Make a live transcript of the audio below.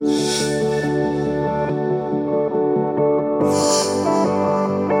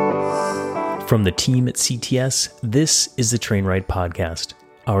From the team at CTS, this is the Train Right Podcast,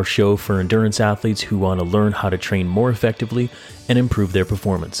 our show for endurance athletes who want to learn how to train more effectively and improve their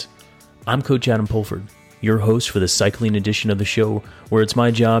performance. I'm Coach Adam Pulford, your host for the cycling edition of the show, where it's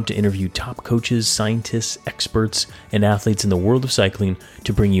my job to interview top coaches, scientists, experts, and athletes in the world of cycling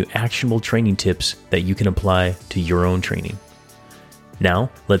to bring you actionable training tips that you can apply to your own training.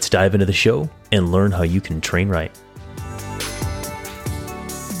 Now, let's dive into the show and learn how you can train right.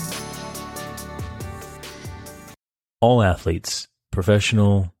 All athletes,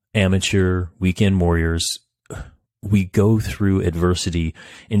 professional, amateur, weekend warriors, we go through adversity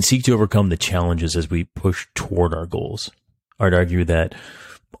and seek to overcome the challenges as we push toward our goals. I'd argue that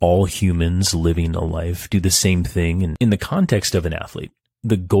all humans living a life do the same thing. And in the context of an athlete,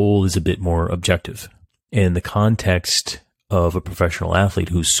 the goal is a bit more objective. In the context of a professional athlete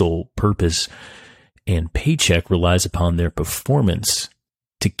whose sole purpose and paycheck relies upon their performance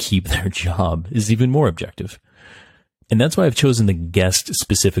to keep their job is even more objective. And that's why I've chosen the guest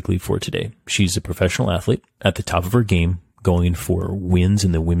specifically for today. She's a professional athlete at the top of her game, going for wins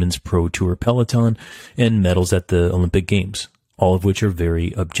in the Women's Pro Tour Peloton and medals at the Olympic Games, all of which are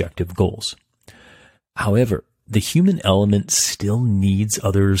very objective goals. However, the human element still needs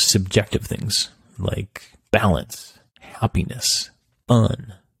other subjective things like balance, happiness,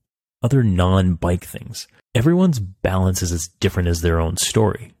 fun, other non-bike things. Everyone's balance is as different as their own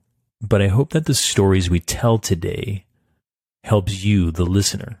story. But I hope that the stories we tell today helps you, the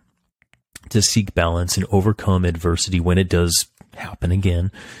listener, to seek balance and overcome adversity when it does happen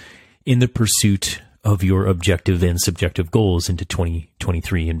again in the pursuit of your objective and subjective goals into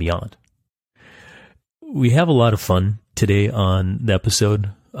 2023 and beyond. We have a lot of fun today on the episode.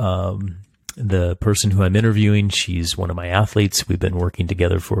 The person who I'm interviewing, she's one of my athletes. We've been working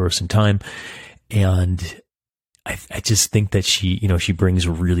together for some time, and I just think that she brings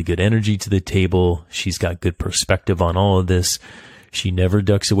really good energy to the table. She's got good perspective on all of this. She never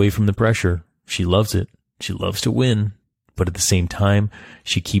ducks away from the pressure. She loves it. She loves to win, but at the same time,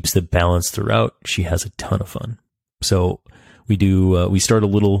 she keeps the balance throughout. She has a ton of fun. So we start a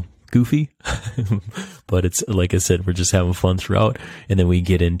little goofy, but it's like I said, we're just having fun throughout. And then we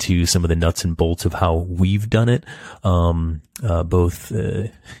get into some of the nuts and bolts of how we've done it, both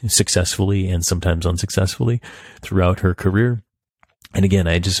successfully and sometimes unsuccessfully throughout her career. And again,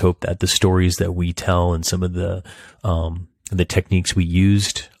 I just hope that the stories that we tell and some of the techniques we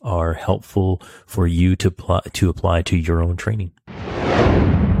used are helpful for you to apply to your own training.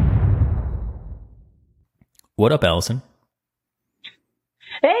 What up, Allison?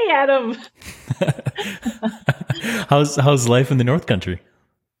 Hey, Adam. How's life in the North Country?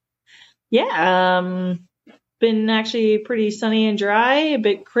 Yeah, been actually pretty sunny and dry, a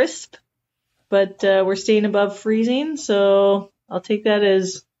bit crisp, but we're staying above freezing, so I'll take that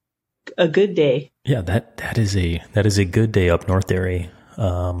as a good day. Yeah, that is a good day up north there. You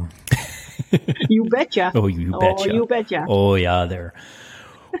betcha. Oh, you betcha. Oh, you betcha. Oh, yeah, there.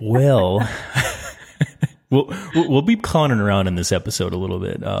 Well. We'll be clowning around in this episode a little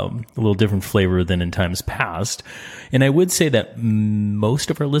bit, a little different flavor than in times past. And I would say that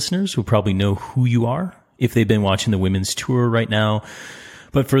most of our listeners will probably know who you are if they've been watching the women's tour right now.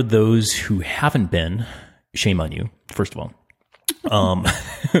 But for those who haven't been, shame on you, first of all.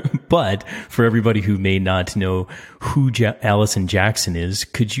 But for everybody who may not know who Allison Jackson is,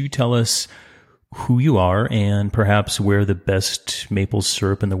 could you tell us who you are and perhaps where the best maple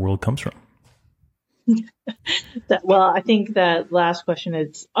syrup in the world comes from? Well, I think that last question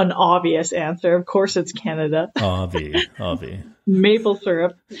is an obvious answer. Of course, it's Canada. Obvi. Maple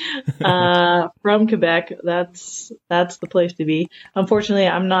syrup from Quebec. That's the place to be. Unfortunately,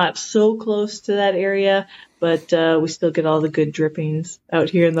 I'm not so close to that area, but we still get all the good drippings out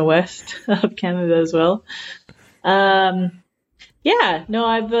here in the west of Canada as well. I've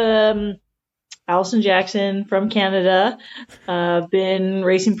Allison Jackson from Canada. Been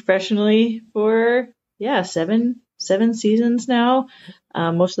racing professionally for seven seasons now.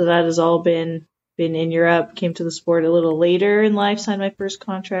 Most of that has all been in Europe. Came to the sport a little later in life. Signed my first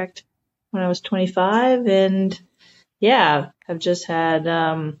contract when I was 25, and have just had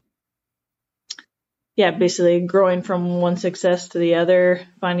basically growing from one success to the other,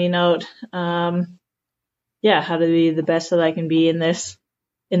 finding out how to be the best that I can be in this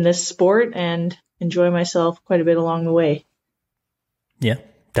sport and enjoy myself quite a bit along the way. Yeah,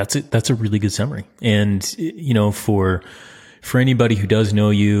 that's a really good summary. And, for anybody who does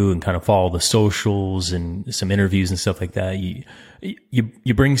know you and kind of follow the socials and some interviews and stuff like that,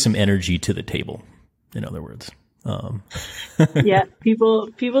 you bring some energy to the table, in other words. Yeah,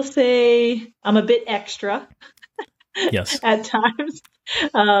 people say I'm a bit extra. Yes. at times.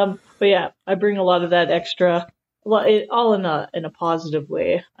 But yeah, I bring a lot of that extra, well, all in a positive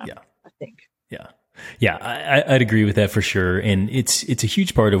way. Yeah. I think. Yeah. Yeah, I'd agree with that for sure. And it's a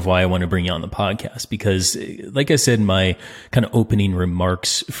huge part of why I want to bring you on the podcast, because like I said in my kind of opening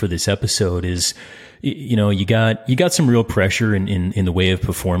remarks for this episode is, you know, you got some real pressure in the way of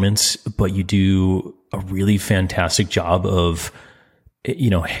performance, but you do a really fantastic job of, you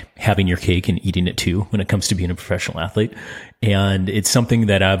know, having your cake and eating it too when it comes to being a professional athlete. And it's something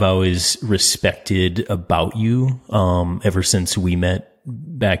that I've always respected about you, ever since we met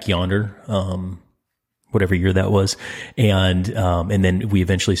back yonder, whatever year that was. And then we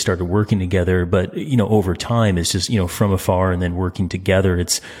eventually started working together. But, you know, over time, it's just, you know, from afar and then working together,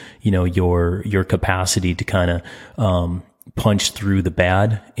 it's, you know, your capacity to kind of, punch through the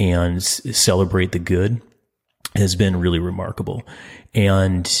bad and celebrate the good has been really remarkable.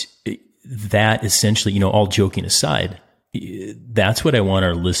 And that essentially, you know, all joking aside, that's what I want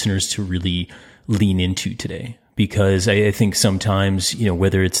our listeners to really lean into today. Because I think sometimes, you know,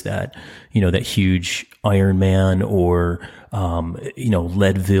 whether it's that, you know, that huge Ironman or, you know,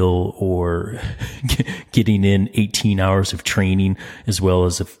 Leadville, or getting in 18 hours of training, as well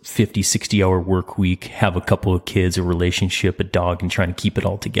as a 50, 60 hour work week, have a couple of kids, a relationship, a dog, and trying to keep it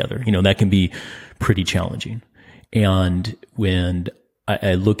all together. You know, that can be pretty challenging. And when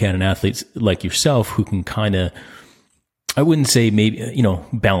I look at an athlete like yourself who can kind of, I wouldn't say maybe, you know,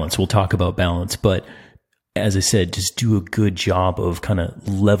 balance, we'll talk about balance, but as I said, just do a good job of kind of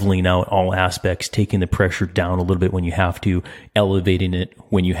leveling out all aspects, taking the pressure down a little bit when you have to, elevating it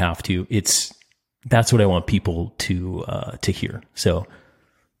when you have to. That's what I want people to hear. So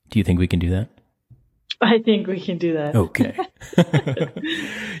do you think we can do that? I think we can do that. Okay.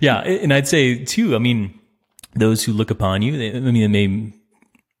 Yeah. And I'd say too, I mean, those who look upon you, they may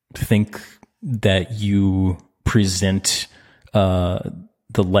think that you present,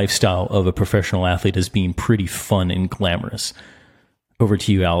 the lifestyle of a professional athlete as being pretty fun and glamorous. Over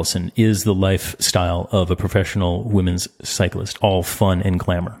to you, Allison. Is the lifestyle of a professional women's cyclist all fun and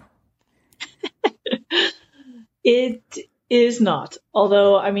glamour? It is not.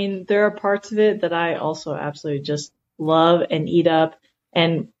 Although, I mean, there are parts of it that I also absolutely just love and eat up.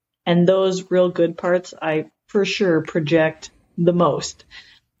 And those real good parts, I for sure project the most.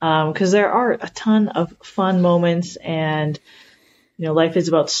 'Cause there are a ton of fun moments, and you know, life is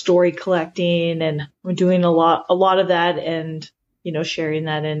about story collecting, and we're doing a lot of that, and, you know, sharing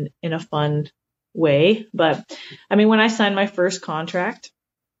that in a fun way. But I mean, when I signed my first contract,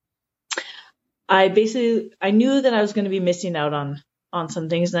 I knew that I was going to be missing out on some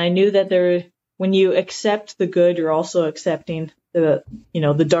things. And I knew that when you accept the good, you're also accepting the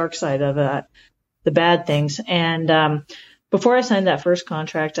dark side of that, the bad things. And, before I signed that first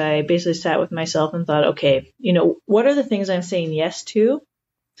contract, I basically sat with myself and thought, okay, you know, what are the things I'm saying yes to,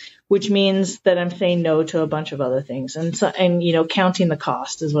 which means that I'm saying no to a bunch of other things. And you know, counting the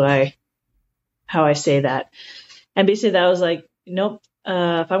cost is how I say that. And basically that was like, nope,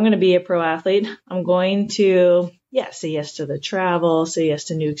 if I'm going to be a pro athlete, I'm going to, say yes to the travel, say yes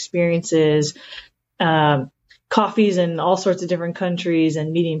to new experiences, coffees in all sorts of different countries,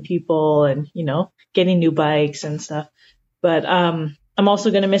 and meeting people, and, you know, getting new bikes and stuff. But I'm also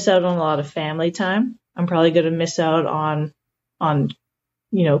going to miss out on a lot of family time. I'm probably going to miss out on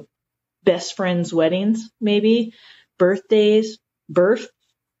you know, best friends' weddings, maybe birthdays, you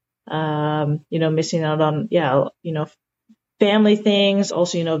know, missing out on, you know, family things.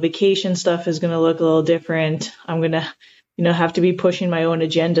 Also, you know, vacation stuff is going to look a little different. I'm going to, you know, have to be pushing my own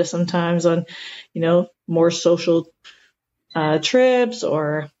agenda sometimes on, you know, more social trips,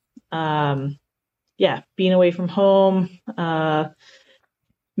 or being away from home,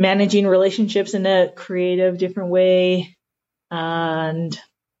 managing relationships in a creative, different way. And,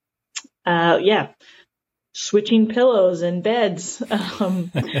 switching pillows and beds,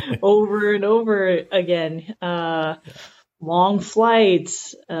 over and over again, long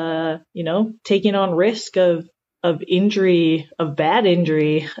flights, you know, taking on risk of injury, of bad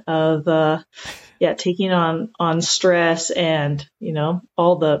injury, of, taking on stress, and, you know,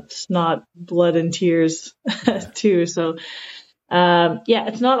 all the snot, blood, and tears too. So,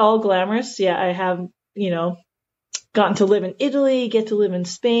 it's not all glamorous. Yeah, I have, you know, gotten to live in Italy, get to live in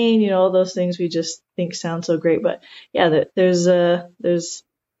Spain, you know, all those things we just think sound so great. But yeah, there's a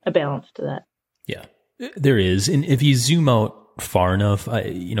balance to that. Yeah, there is. And if you zoom out far enough,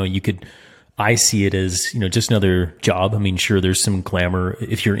 I see it as, you know, just another job. I mean, sure, there's some glamour.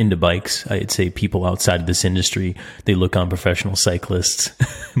 If you're into bikes, I'd say people outside of this industry, they look on professional cyclists,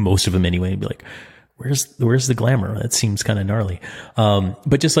 most of them anyway, and be like, where's the glamour? That seems kind of gnarly.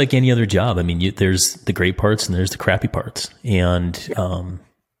 But just like any other job, I mean, there's the great parts and there's the crappy parts. And,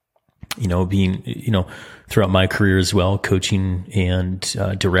 being, throughout my career as well, coaching and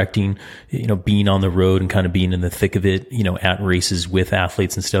directing, being on the road and kind of being in the thick of it, at races with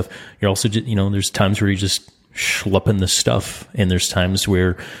athletes and stuff. You're also, there's times where you're just schlepping the stuff, and there's times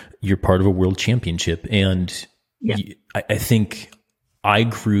where you're part of a world championship. And I think I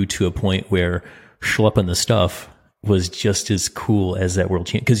grew to a point where schlepping the stuff was just as cool as that world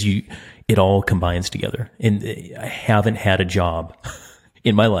champ, because it all combines together. And I haven't had a job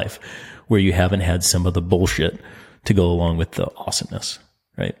in my life where you haven't had some of the bullshit to go along with the awesomeness,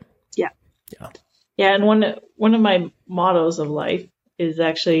 right? Yeah. And one of my mottos of life is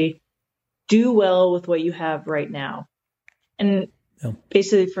actually do well with what you have right now. And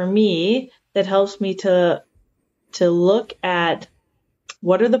basically for me, that helps me to look at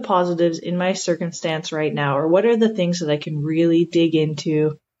what are the positives in my circumstance right now, or what are the things that I can really dig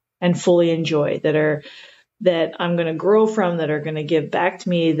into and fully enjoy, that I'm going to grow from, that are going to give back to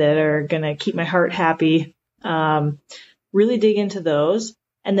me, that are going to keep my heart happy. Really dig into those,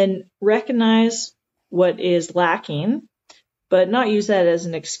 and then recognize what is lacking, but not use that as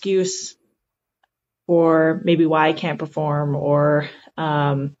an excuse for maybe why I can't perform, or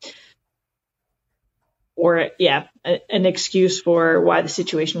an excuse for why the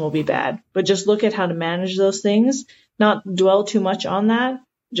situation will be bad. But just look at how to manage those things, not dwell too much on that,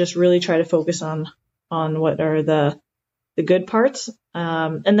 just really try to focus on what are the good parts.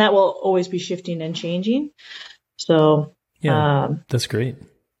 And that will always be shifting and changing. So, that's great.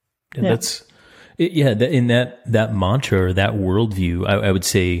 In that mantra or that worldview, I would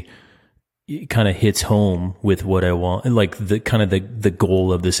say it kind of hits home with what I want, like the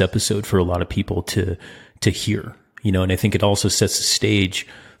goal of this episode for a lot of people to hear, and I think it also sets the stage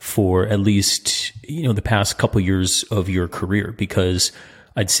for at least, the past couple years of your career, because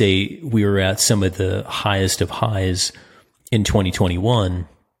I'd say we were at some of the highest of highs in 2021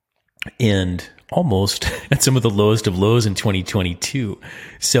 and almost at some of the lowest of lows in 2022.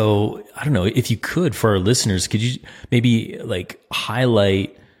 So I don't know if you could, for our listeners, could you maybe like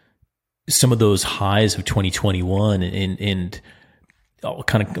highlight some of those highs of 2021 and I'll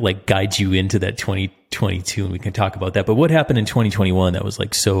kind of like guide you into that 2022, and we can talk about that. But what happened in 2021 that was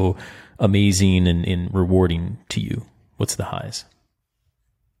like so amazing and rewarding to you? What's the highs?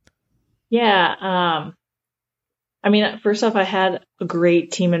 Yeah. I mean, first off, I had a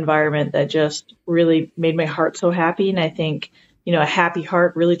great team environment that just really made my heart so happy. And I think, a happy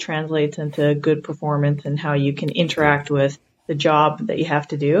heart really translates into good performance and how you can interact with the job that you have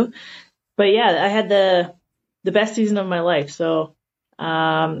to do. But yeah, I had the best season of my life. So,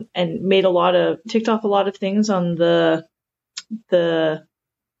 and ticked off a lot of things on the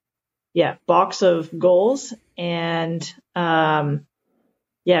box of goals, and,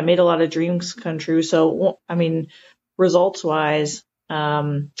 made a lot of dreams come true. So, I mean, results wise,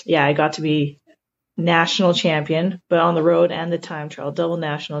 I got to be national champion, but on the road and the time trial, double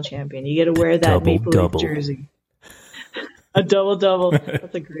national champion. You get to wear that Maple Leaf jersey. A double.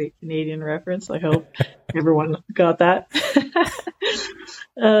 That's a great Canadian reference. I hope everyone got that.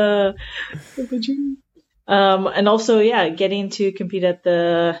 And also, getting to compete at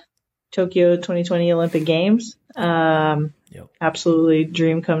the Tokyo 2020 Olympic Games. Absolutely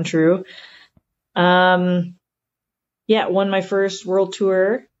dream come true. Won my first world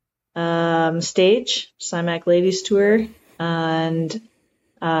tour stage, CIMAC Ladies Tour, and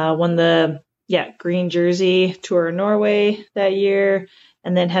won the green jersey tour in Norway that year,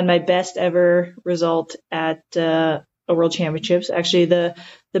 and then had my best ever result at a World Championships. Actually, the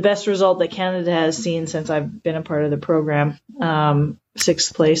best result that Canada has seen since I've been a part of the program.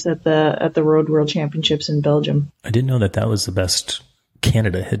 6th place at the Road World Championships in Belgium. I didn't know that was the best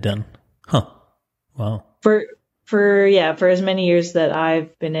Canada had done. Huh. Wow. For as many years that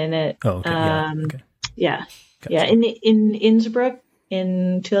I've been in it. Oh, okay. Gotcha. Yeah. In Innsbruck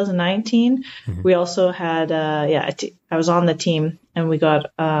in 2019, we also had I was on the team, and we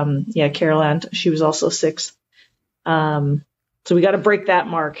got Carol Ann. She was also 6th. So we got to break that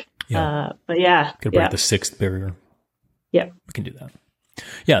mark. Yeah. But yeah, got to break the 6th barrier. Yeah, we can do that.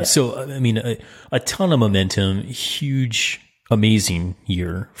 Yeah. So I mean, a ton of momentum, huge, amazing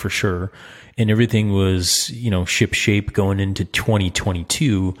year for sure. And everything was, ship shape going into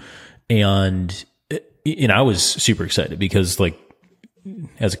 2022. And I was super excited because, like,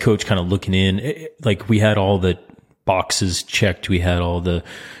 as a coach kind of looking in, like, we had all the boxes checked. We had all the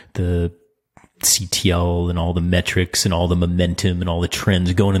CTL and all the metrics and all the momentum and all the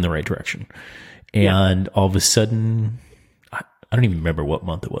trends going in the right direction. And all of a sudden, I don't even remember what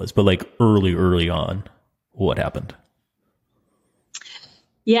month it was, but like early on, what happened?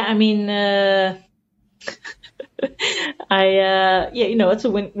 Yeah, I mean, it's a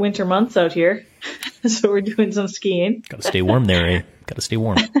winter months out here, so we're doing some skiing. Got to stay warm there, eh? Got to stay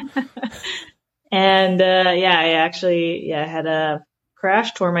warm. And I had a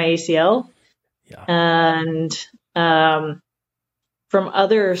crash, tore my ACL. Yeah. And from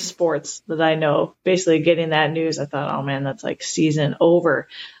other sports that I know, basically getting that news, I thought, oh man, that's like season over.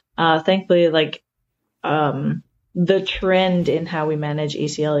 Thankfully, like the trend in how we manage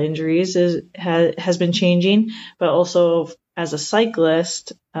ACL injuries has been changing, but also as a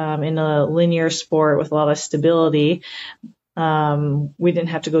cyclist in a linear sport with a lot of stability, we didn't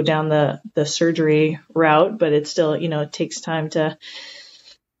have to go down the surgery route, but it still, it takes time to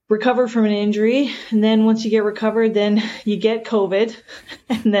recover from an injury. And then once you get recovered, then you get COVID,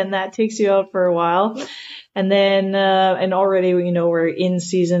 and then that takes you out for a while. And then, and already, we're in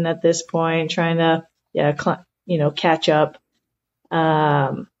season at this point, trying to, catch up.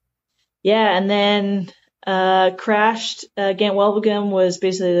 And then, crashed, Gant Wevelgem was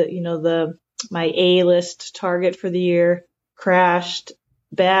basically, my A-list target for the year. Crashed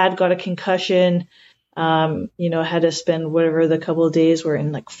bad, got a concussion, had to spend whatever the couple of days were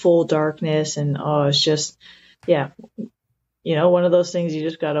in like full darkness, and it's just, one of those things you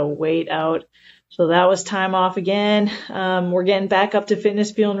just gotta wait out. So that was time off again. We're getting back up to fitness,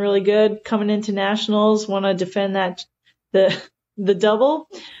 feeling really good. Coming into nationals, want to defend that the double,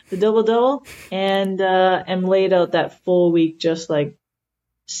 and am laid out that full week, just like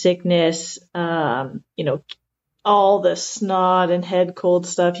sickness, all the snot and head cold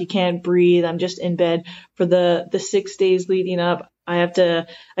stuff. You can't breathe. I'm just in bed for the 6 days leading up. I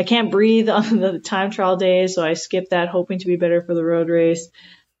can't breathe on the time trial days, so I skip that, hoping to be better for the road race.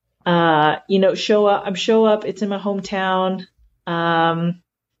 Show up. It's in my hometown. I'm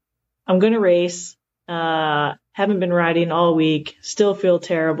going to race. Haven't been riding all week. Still feel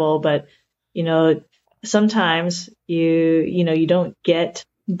terrible, but, sometimes you don't get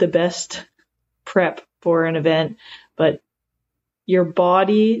the best prep for an event, but your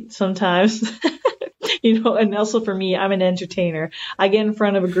body sometimes, and also for me, I'm an entertainer. I get in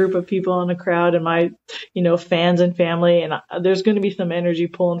front of a group of people in a crowd and my, fans and family, and there's going to be some energy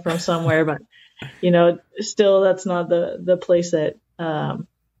pulling from somewhere, but, still that's not the place that, I'm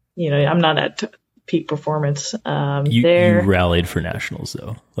not at peak performance. You rallied for nationals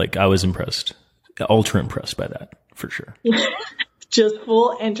though. Like I was impressed, ultra impressed by that for sure. Just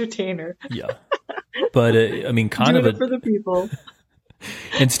full entertainer. Yeah. But kind of for the people,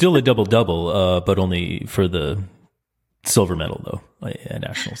 and still a double, but only for the silver medal though at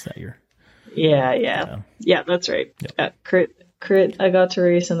nationals that year. Yeah, that's right. Yeah. Crit. I got to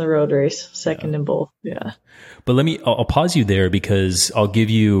race in the road race, second in both. Yeah. But I'll pause you there because I'll give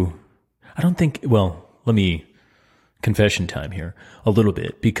you. Let me confession time here a little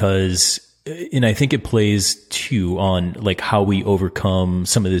bit because. And I think it plays too on like how we overcome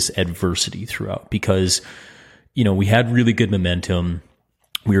some of this adversity throughout because, we had really good momentum.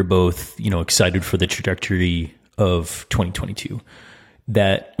 We were both, excited for the trajectory of 2022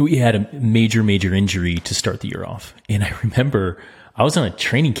 that we had a major injury to start the year off. And I remember I was on a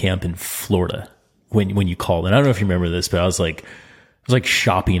training camp in Florida when you called, and I don't know if you remember this, but I was like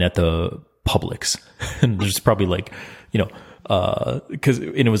shopping at the Publix and there's probably like, and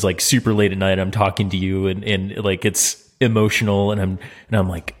it was like super late at night. I'm talking to you and like it's emotional and I'm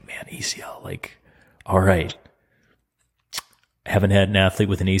like, man, ACL, like, all right. Haven't had an athlete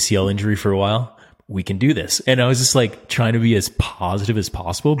with an ACL injury for a while. We can do this. And I was just like trying to be as positive as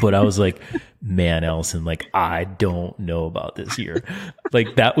possible, but I was like, man, Allison, like, I don't know about this year.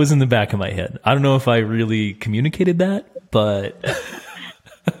 Like that was in the back of my head. I don't know if I really communicated that, but.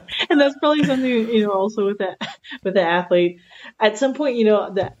 And that's probably something, also with the athlete. At some point,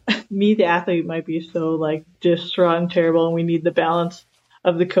 the athlete might be so like distraught and terrible, and we need the balance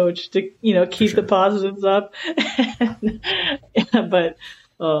of the coach to, keep sure. The positives up. But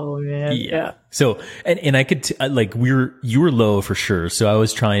oh man, yeah. So and I could you were low for sure. So I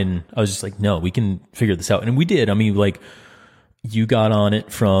was just like, no, we can figure this out, and we did. I mean, like you got on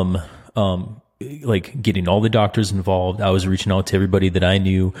it from like getting all the doctors involved. I was reaching out to everybody that I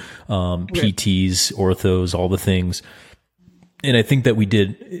knew, PTs, orthos, all the things. And I think that we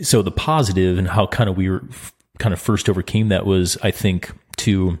did. So the positive and how we were first overcame that was, I think,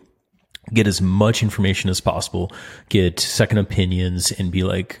 to get as much information as possible, get second opinions and be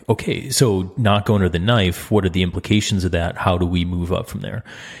like, okay, so not going to the knife. What are the implications of that? How do we move up from there?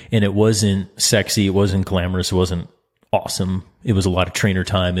 And it wasn't sexy. It wasn't glamorous. It wasn't awesome. It was a lot of trainer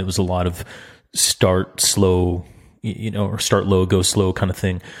time. It was a lot of start slow, or start low, go slow kind of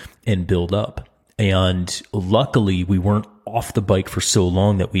thing and build up. And luckily we weren't off the bike for so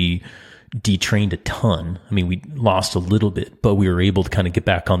long that we detrained a ton. I mean, we lost a little bit, but we were able to kind of get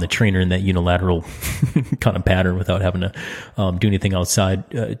back on the trainer in that unilateral kind of pattern without having to do anything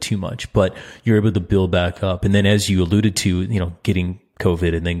outside too much. But you're able to build back up. And then as you alluded to, getting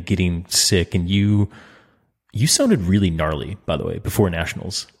COVID and then getting sick, and you sounded really gnarly, by the way, before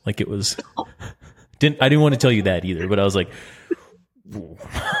nationals. Like it was, I didn't want to tell you that either, but I was like,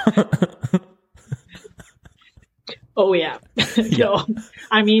 oh yeah. No,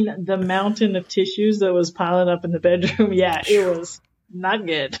 I mean, the mountain of tissues that was piling up in the bedroom. Yeah, it was not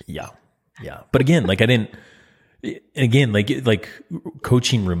good. Yeah. But again, like like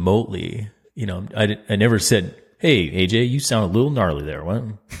coaching remotely, I never said, hey, AJ, you sound a little gnarly there. Why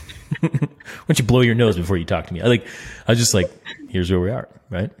don't you blow your nose before you talk to me? I was just like, here's where we are.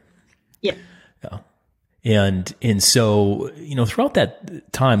 Right. Yeah. And so, throughout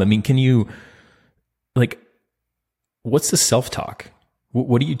that time, I mean, can you what's the self-talk?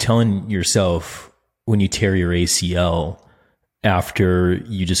 What are you telling yourself when you tear your ACL after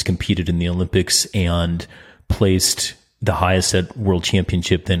you just competed in the Olympics and placed the highest at World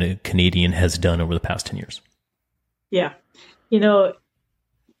Championship than a Canadian has done over the past 10 years? Yeah. In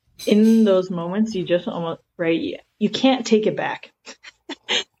those moments, you just almost, right, you can't take it back.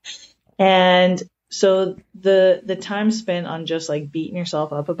 And so the time spent on just like beating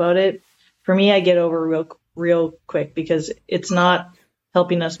yourself up about it, for me, I get over real quick because it's not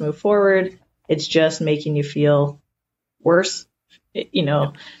helping us move forward. It's just making you feel worse, just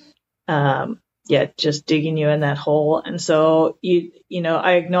digging you in that hole. And so,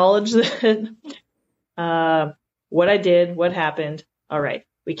 I acknowledge that, what I did, what happened. All right.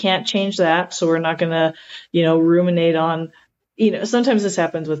 We can't change that. So we're not going to, ruminate on, sometimes this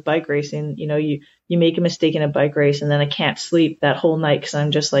happens with bike racing. You make a mistake in a bike race and then I can't sleep that whole night because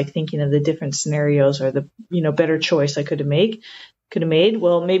I'm just like thinking of the different scenarios or the, better choice I could have made.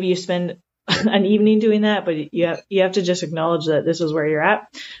 Well, maybe you spend an evening doing that, but you have to just acknowledge that this is where you're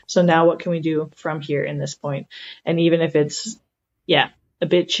at. So now what can we do from here in this point? And even if it's, a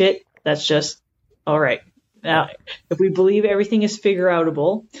bit shit, that's just all right. Now, if we believe everything is figure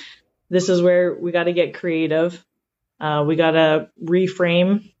outable, this is where we got to get creative. We got to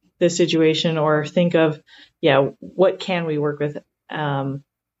reframe the situation or think of, what can we work with right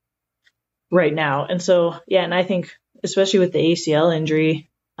now? And so, and I think especially with the ACL injury,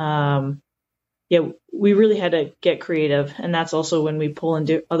 we really had to get creative. And that's also when we pull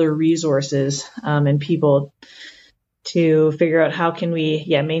into other resources and people to figure out how can we,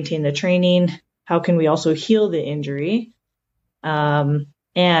 maintain the training? How can we also heal the injury? And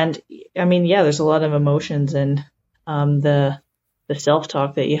I mean, there's a lot of emotions and the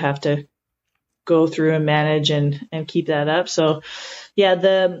self-talk that you have to go through and manage and keep that up. So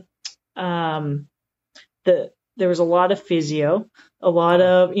there was a lot of physio, a lot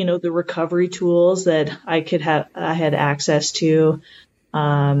of, the recovery tools that I had access to,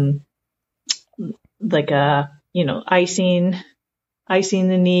 icing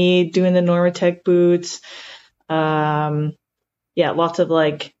the knee, doing the Normatec boots. Lots of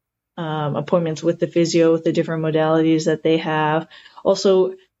appointments with the physio, with the different modalities that they have.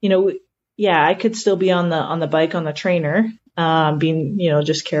 Also, I could still be on the bike on the trainer, being,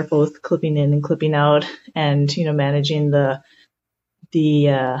 just careful with clipping in and clipping out and, managing the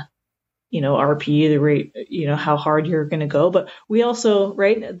RP, the rate, how hard you're going to go. But we also,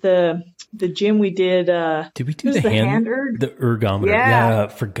 right, the gym we did we do the hand erg? The ergometer? Yeah, I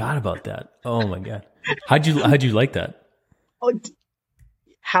forgot about that. Oh my God. How'd you like that? Oh,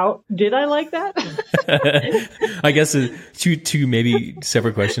 how did I like that? I guess two maybe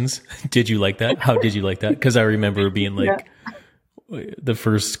separate questions. Did you like that? How did you like that? Because I remember being like the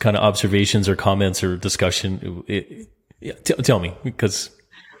first kind of observations or comments or discussion. Tell me, because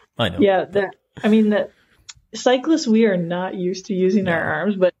I know. Yeah, the cyclists, we are not used to using our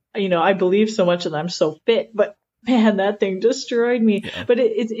arms, but I believe so much that I'm so fit. But man, that thing destroyed me. Yeah. But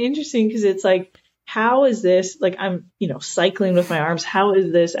it's interesting because it's like, how is this, like I'm, cycling with my arms. How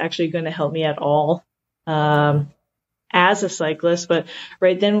is this actually going to help me at all as a cyclist? But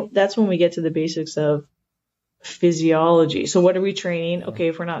right then, that's when we get to the basics of physiology. So what are we training? Okay,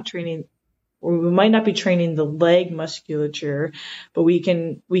 if we're not training, or we might not be training the leg musculature, but we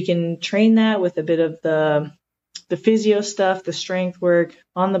can train that with a bit of the physio stuff, the strength work,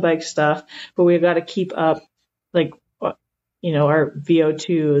 on the bike stuff. But we've got to keep up, our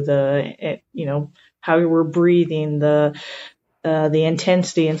VO2, how we're breathing, the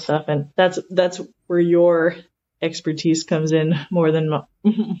intensity and stuff. And that's where your expertise comes in more than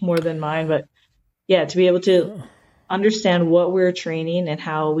mine. But to be able to understand what we're training and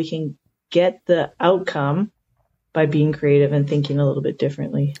how we can get the outcome by being creative and thinking a little bit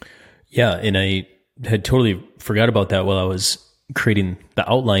differently. Yeah. And I had totally forgot about that while I was creating the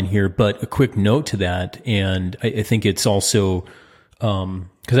outline here, but a quick note to that. And I think it's also,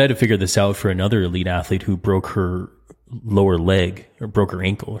 cause I had to figure this out for another elite athlete who broke her lower leg or broke her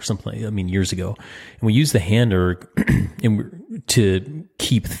ankle or something, years ago. And we used the hand to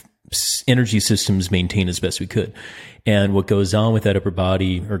keep energy systems maintained as best we could. And what goes on with that upper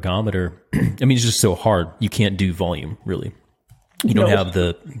body ergometer, it's just so hard. You can't do volume, really. You don't have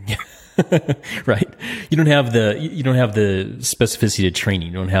the, right. You don't have the specificity to training.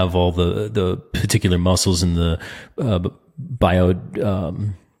 You don't have all the particular muscles and the,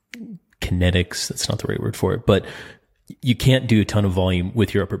 kinetics. That's not the right word for it, but you can't do a ton of volume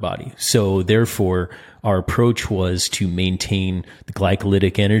with your upper body. So therefore, our approach was to maintain the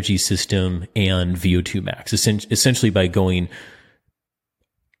glycolytic energy system and VO2 max, essentially by going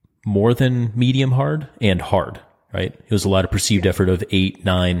more than medium hard and hard, right? It was a lot of perceived effort of 8,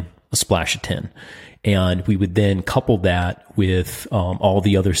 9, a splash of 10. And we would then couple that with all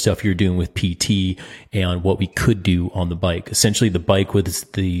the other stuff you're doing with PT and what we could do on the bike. Essentially, the bike was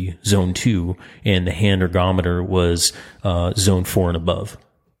the zone 2 and the hand ergometer was zone 4 and above.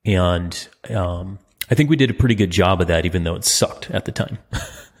 And I think we did a pretty good job of that, even though it sucked at the time.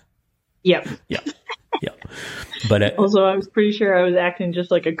 Yep. Yeah. Yeah. But also, I was pretty sure I was acting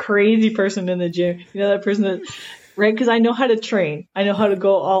just like a crazy person in the gym. You know, that person that... Right, because I know how to train. I know how to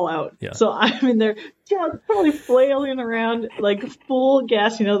go all out. Yeah. So I'm in there just probably flailing around like full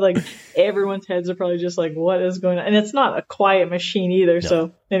gas. Like everyone's heads are probably just like, what is going on? And it's not a quiet machine either. No,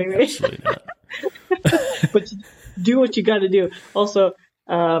 so anyway, absolutely not. But do what you got to do. Also,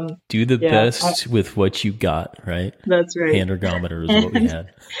 do the best with what you got. Right. That's right. Hand ergometer is what we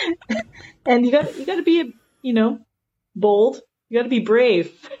had. And you got to be, bold. You got to be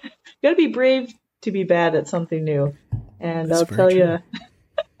brave. You got to be brave to be bad at something new. And that's I'll tell you,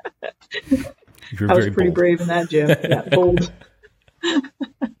 I was pretty brave in that gym. Yeah, bold.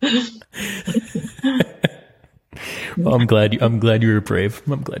 Well, I'm glad you were brave.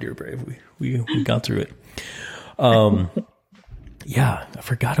 I'm glad you were brave. We got through it. Yeah, I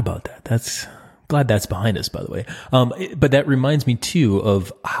forgot about that. Glad that's behind us, by the way. But that reminds me too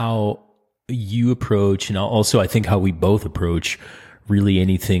of how you approach, and also I think how we both approach really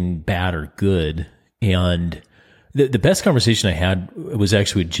anything bad or good. And the best conversation I had was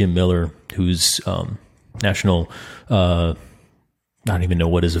actually with Jim Miller, who's national, I don't even know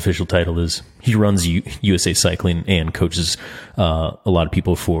what his official title is. He runs USA Cycling and coaches a lot of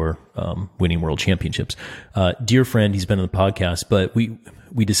people for winning world championships. Dear friend, he's been on the podcast, but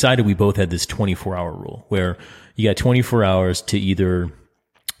we decided we both had this 24-hour rule where you got 24 hours to either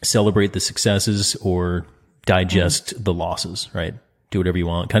celebrate the successes or digest the losses, right? Do whatever you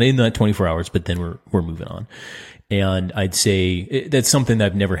want, kind of in that 24 hours, but then we're moving on. And I'd say that's something that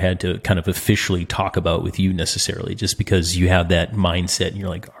I've never had to kind of officially talk about with you necessarily, just because you have that mindset and you're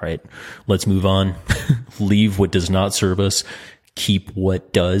like, all right, let's move on, leave what does not serve us, keep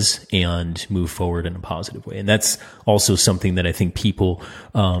what does, and move forward in a positive way. And that's also something that I think people,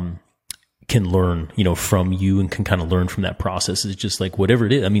 can learn, from you and can kind of learn from that process. It's just like whatever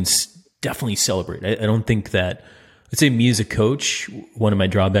it is. Definitely celebrate. I don't think that, I'd say me as a coach, one of my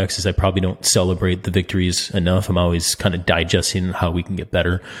drawbacks is I probably don't celebrate the victories enough. I'm always kind of digesting how we can get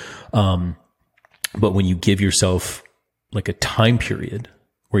better. But when you give yourself like a time period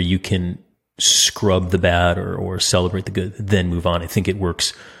where you can scrub the bad or celebrate the good, then move on, I think it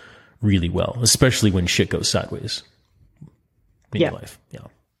works really well, especially when shit goes sideways in your life. Yeah.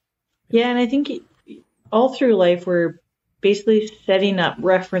 Yeah. And I think all through life, we're basically setting up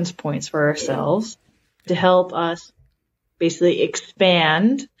reference points for ourselves to help us basically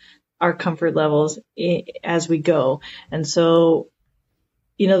expand our comfort levels as we go. And so,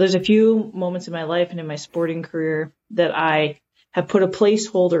 there's a few moments in my life and in my sporting career that I have put a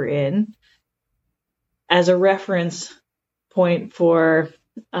placeholder in as a reference point for,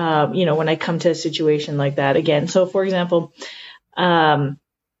 when I come to a situation like that again. So for example,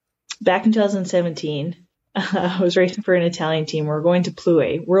 back in 2017, I was racing for an Italian team. We're going to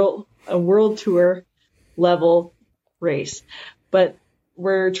Ploue, a world tour level race, but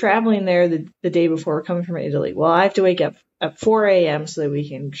we're traveling there the day before. We're coming from Italy. Well, I have to wake up at 4 a.m. so that we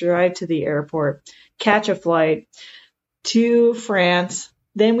can drive to the airport, catch a flight to France.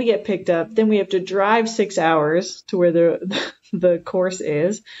 Then we get picked up. Then we have to drive 6 hours to where the course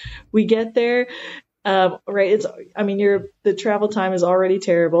is. We get there. Right. The travel time is already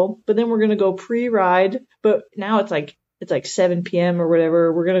terrible, but then we're going to go pre-ride, but now it's like it's like 7 p.m. or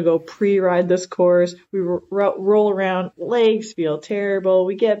whatever. We're going to go pre-ride this course. We roll around, legs feel terrible.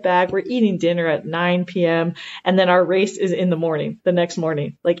 We get back, we're eating dinner at 9 p.m. And then our race is in the morning, the next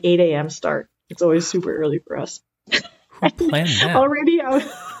morning, like 8 a.m. start. It's always super early for us. Who planned that? Already, I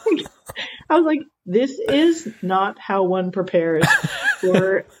was like, this is not how one prepares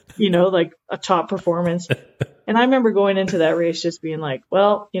for, like a top performance. And I remember going into that race just being like,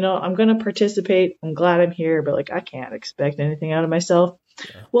 well, I'm going to participate. I'm glad I'm here, but like, I can't expect anything out of myself.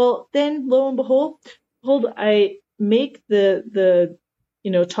 Yeah. Well, then lo and behold, I make the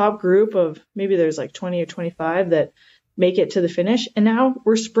top group of maybe there's like 20 or 25 that make it to the finish. And now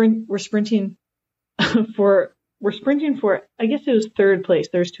we're sprinting for, I guess it was third place.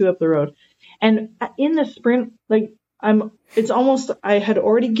 There's 2 up the road. And in the sprint, like I had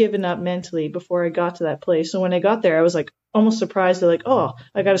already given up mentally before I got to that place. So when I got there, I was like almost surprised. They're like, oh,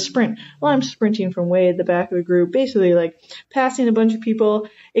 I got to sprint. Well, I'm sprinting from way at the back of the group, basically like passing a bunch of people.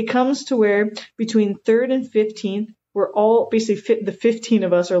 It comes to where between 3rd and 15th, we're all basically the 15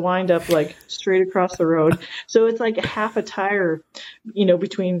 of us are lined up like straight across the road. So it's like half a tire,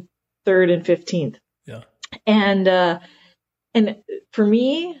 between 3rd and 15th. Yeah. And for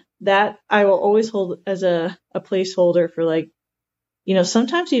me, that I will always hold as a placeholder for like,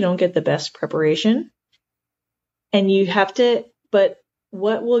 sometimes you don't get the best preparation and you have to, but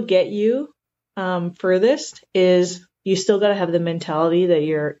what will get you furthest is you still got to have the mentality that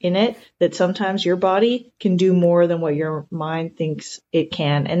you're in it, that sometimes your body can do more than what your mind thinks it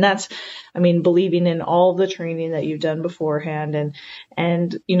can. And that's, believing in all the training that you've done beforehand.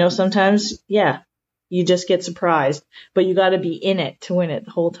 And sometimes, yeah, you just get surprised, but you got to be in it to win it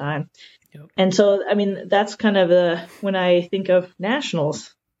the whole time. Yep. And so, that's kind of when I think of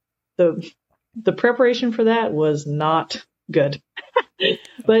nationals, the preparation for that was not good,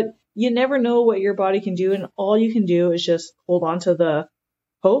 but you never know what your body can do. And all you can do is just hold on to the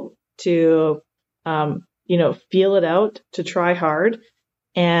hope to, feel it out, to try hard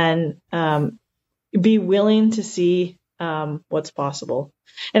and, be willing to see, what's possible.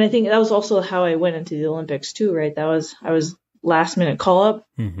 And I think that was also how I went into the Olympics too, right? I was last minute call up.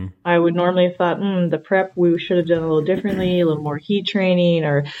 Mm-hmm. I would normally have thought, the prep, we should have done a little differently, a little more heat training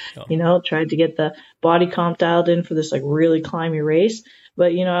or, tried to get the body comp dialed in for this like really climby race.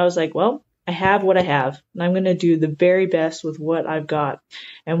 But, I was like, well, I have what I have and I'm going to do the very best with what I've got.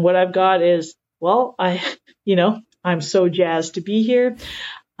 And what I've got is, well, I'm so jazzed to be here.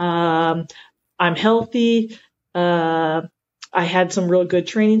 I'm healthy. I had some real good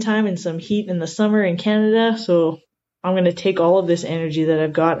training time and some heat in the summer in Canada. So I'm going to take all of this energy that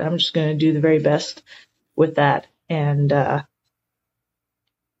I've got and I'm just going to do the very best with that. And, that's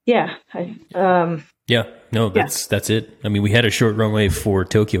it. We had a short runway for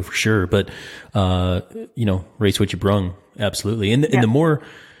Tokyo for sure, but, race what you brung. Absolutely. And the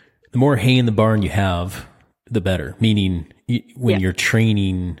more hay in the barn you have, the better. Meaning when you're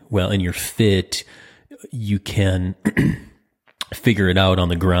training well and you're fit, you can figure it out on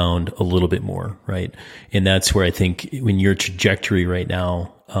the ground a little bit more, right? And that's where I think when your trajectory right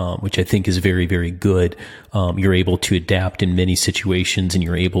now, which I think is very, very good, you're able to adapt in many situations and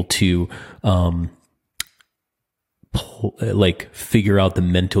you're able to, figure out the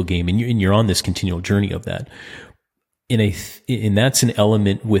mental game and you're on this continual journey of that. And that's an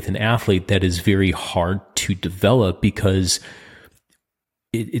element with an athlete that is very hard to develop because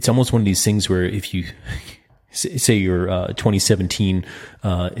it's almost one of these things where if you say your 2017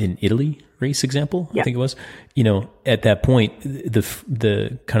 in Italy race example, I think it was, at that point,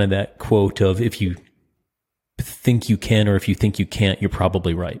 the kind of that quote of if you think you can or if you think you can't, you're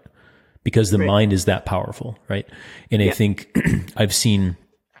probably right because the mind is that powerful, right? And I think I've seen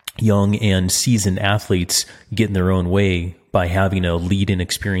young and seasoned athletes get in their own way by having a lead-in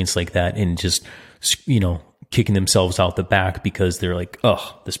experience like that and just, kicking themselves out the back because they're like,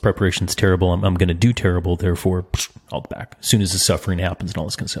 oh, this preparation's terrible. I'm going to do terrible. Therefore, out the back as soon as the suffering happens and all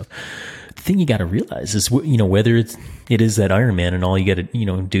this kind of stuff. The thing you got to realize is, whether it is that Ironman and all you got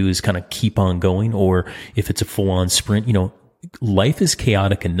to, do is kind of keep on going, or if it's a full on sprint, life is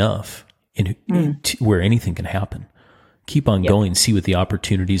chaotic enough where anything can happen. Keep on going, see what the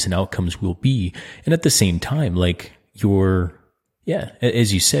opportunities and outcomes will be. And at the same time, like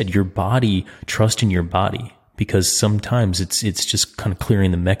as you said, your body, trust in your body. Because sometimes it's just kind of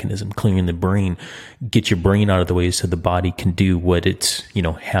clearing the mechanism, clearing the brain, get your brain out of the way so the body can do what it's,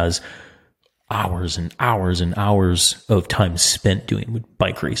 has hours and hours and hours of time spent doing with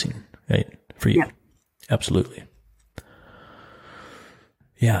bike racing, right? For you. Yeah. Absolutely.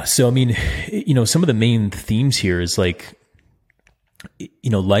 Yeah. So, some of the main themes here is like,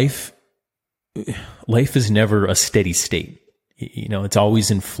 life life is never a steady state. You know, it's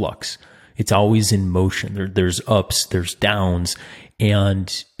always in flux. It's always in motion. There's ups, there's downs,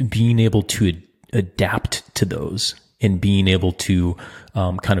 and being able to adapt to those and being able to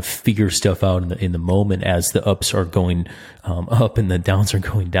kind of figure stuff out in the moment as the ups are going up and the downs are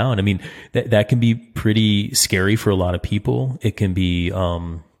going down. I mean, that can be pretty scary for a lot of people. It can be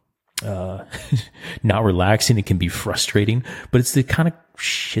not relaxing. It can be frustrating, but it's the kind of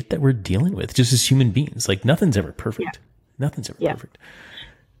shit that we're dealing with just as human beings. Like nothing's ever perfect. Yeah. Nothing's ever perfect.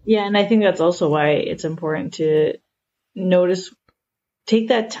 Yeah. And I think that's also why it's important to take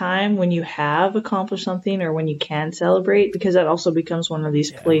that time when you have accomplished something or when you can celebrate, because that also becomes one of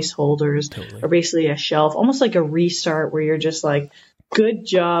these placeholders or basically a shelf, almost like a restart where you're just like, good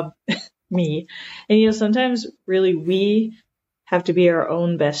job, me. And, you know, sometimes really we have to be our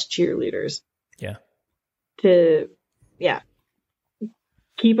own best cheerleaders. Yeah. To,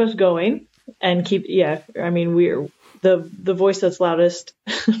 keep us going and I mean, we're the voice that's loudest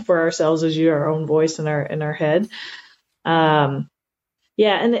for ourselves is our own voice in our head. Yeah.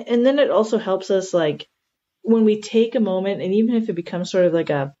 And then it also helps us, like, when we take a moment, and even if it becomes sort of like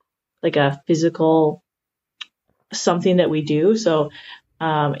a physical something that we do. So,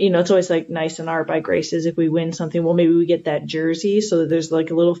 you know, it's always like nice in Art by Grace is if we win something, well, maybe we get that jersey so that there's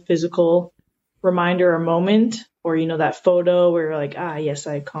like a little physical reminder or moment, or, you know, that photo where you're like, yes,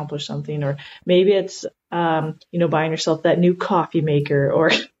 I accomplished something. Or maybe it's, you know, buying yourself that new coffee maker,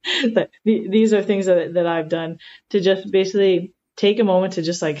 or these are things that I've done to just basically take a moment to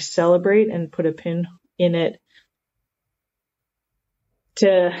just like celebrate and put a pin in it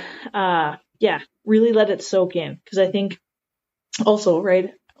to, really let it soak in. Because I think also,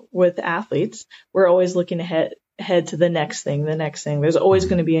 right, with athletes, we're always looking ahead to the next thing. There's always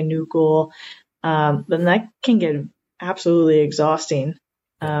going to be a new goal. Then that can get absolutely exhausting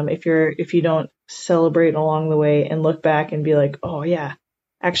if you don't celebrate along the way and look back and be like, oh yeah,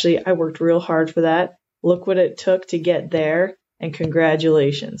 actually I worked real hard for that. Look what it took to get there. And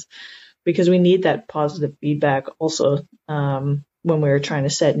congratulations, because we need that positive feedback also when we're trying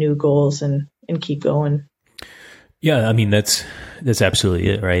to set new goals and keep going. Yeah, I mean that's absolutely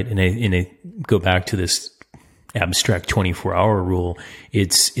it, right? And I go back to this abstract 24-hour rule.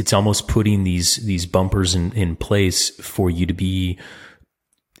 It's almost putting these bumpers in place for you to be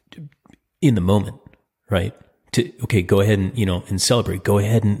in the moment, right? Go ahead and, you know, and celebrate. Go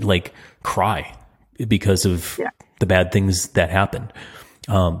ahead and like cry because of the bad things that happen.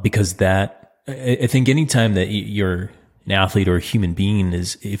 Because I think anytime that you're an athlete or a human being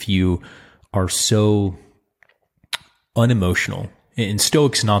is if you are so unemotional, and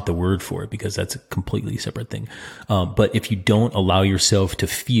stoic's not the word for it because that's a completely separate thing. But if you don't allow yourself to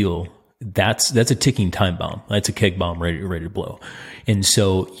feel, that's a ticking time bomb. That's a keg bomb ready to blow. And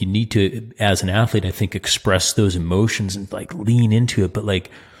so you need to, as an athlete, I think, express those emotions and like lean into it. But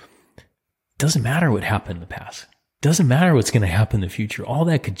like, doesn't matter what happened in the past. Doesn't matter what's going to happen in the future. All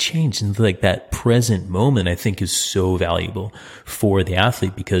that could change. And like that present moment, I think, is so valuable for the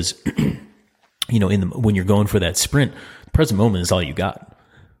athlete because, you know, when you're going for that sprint, the present moment is all you got.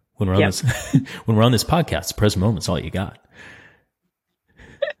 When we're on this, when we're on this podcast, the present moment is all you got.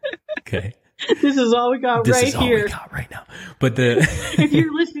 Okay. This is all we got right here. This is all we got right now. But if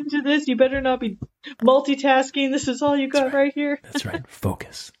you're listening to this, you better not be multitasking. This is all you got right here. That's right.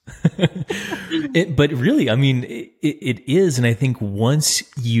 Focus. But really, I mean, it is. And I think once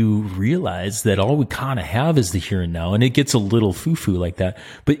you realize that all we kind of have is the here and now, and it gets a little foo-foo like that,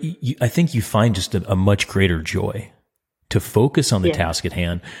 but I think you find just a much greater joy to focus on the task at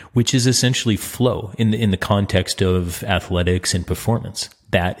hand, which is essentially flow in the context of athletics and performance.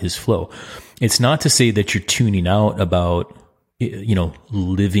 That is flow. It's not to say that you're tuning out about, you know,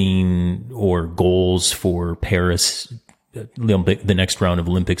 living or goals for Paris, the next round of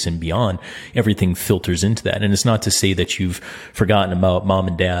Olympics and beyond. Everything filters into that. And it's not to say that you've forgotten about mom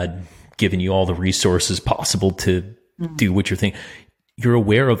and dad giving you all the resources possible to do what you're thinking. You're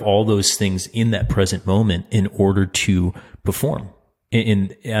aware of all those things in that present moment in order to perform.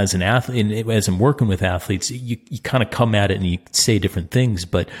 And as an athlete, and as I'm working with athletes, you kind of come at it and you say different things,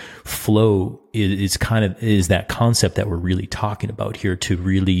 but flow is that concept that we're really talking about here to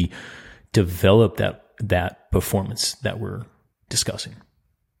really develop that performance that we're discussing.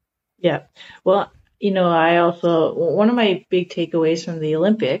 Yeah. Well, you know, one of my big takeaways from the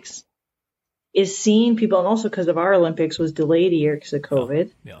Olympics is seeing people, and also because of our Olympics was delayed a year because of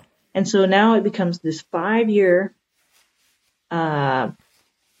COVID. Yeah. And so now it becomes this 5-year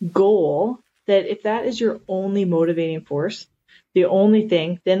goal that if that is your only motivating force, the only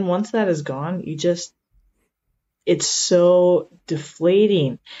thing, then once that is gone, it's so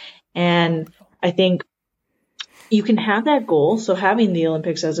deflating. And I think you can have that goal. So having the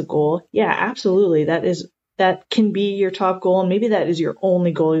Olympics as a goal, yeah, absolutely. That can be your top goal. And maybe that is your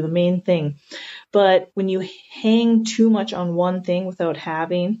only goal, the main thing. But when you hang too much on one thing without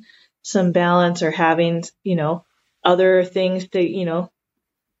having some balance or having, other things to,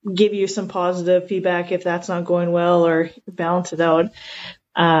 give you some positive feedback if that's not going well or balance it out.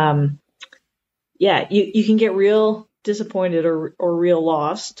 You can get real disappointed or real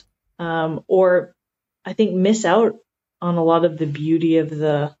lost, or I think miss out on a lot of the beauty of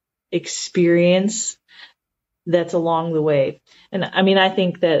the experience that's along the way. And I mean, I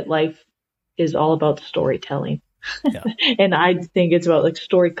think that life is all about storytelling. Yeah. And I think it's about like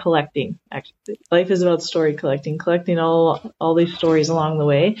story collecting. Actually, life is about story collecting all these stories along the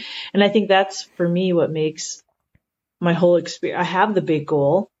way. And I think that's for me what makes my whole experience. I have the big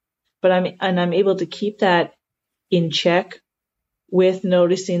goal, but I'm able to keep that in check with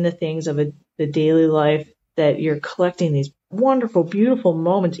noticing the things of the daily life, that you're collecting these wonderful, beautiful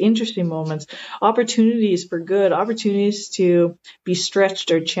moments, interesting moments, opportunities for good, opportunities to be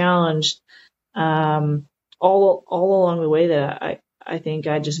stretched or challenged, all along the way that I think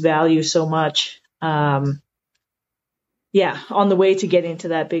I just value so much. On the way to getting to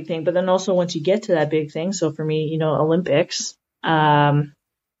that big thing, but then also once you get to that big thing. So for me, Olympics,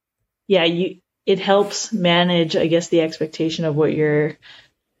 it helps manage, I guess, the expectation of what you're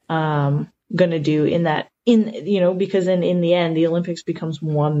going to do because in the end, the Olympics becomes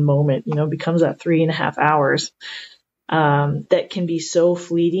one moment, becomes that 3.5 hours that can be so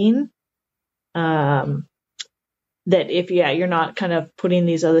fleeting that if you're not kind of putting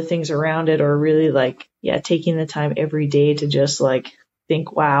these other things around it, or really taking the time every day to just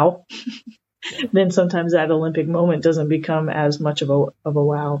think, wow, then sometimes that Olympic moment doesn't become as much of a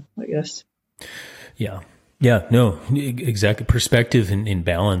wow, I guess. Yeah, no, exactly. Perspective and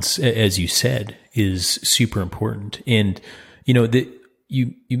balance, as you said, is super important. And, that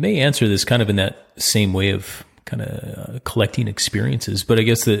you may answer this kind of in that same way of kind of collecting experiences, but I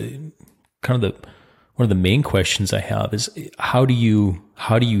guess one of the main questions I have is how do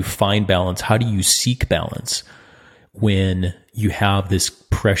you find balance? How do you seek balance when you have this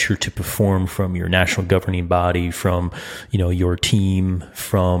pressure to perform from your national governing body, from, your team,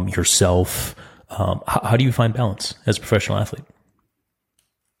 from yourself? How do you find balance as a professional athlete?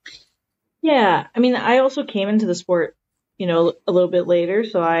 Yeah. I mean, I also came into the sport, a little bit later.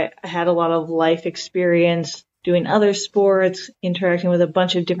 So I had a lot of life experience doing other sports, interacting with a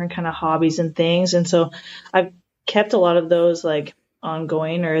bunch of different kind of hobbies and things. And so I've kept a lot of those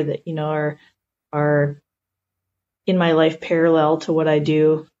ongoing, or that, are in my life parallel to what I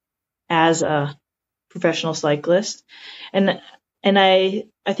do as a professional cyclist. And I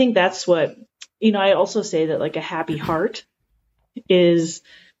think that's what, I also say that a happy heart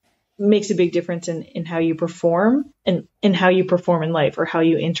makes a big difference in how you perform and in how you perform in life, or how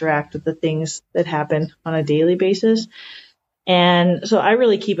you interact with the things that happen on a daily basis. And so I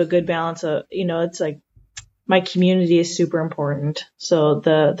really keep a good balance of, it's my community is super important. So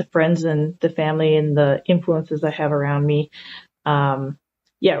the friends and the family and the influences I have around me,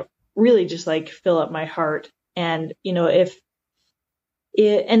 really just fill up my heart. And, and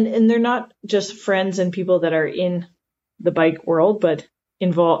they're not just friends and people that are in the bike world, but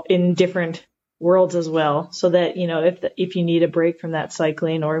involved in different worlds as well. So that, if you need a break from that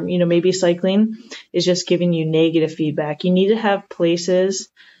cycling, or, maybe cycling is just giving you negative feedback, you need to have places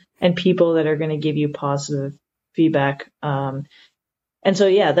and people that are going to give you positive feedback. And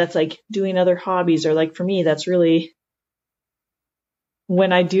so, that's doing other hobbies, or for me, that's really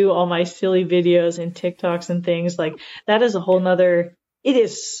when I do all my silly videos and TikToks and things that is a whole nother, it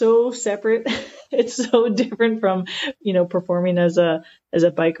is so separate. It's so different from, performing as a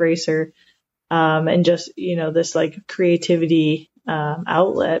bike racer, and just, this creativity,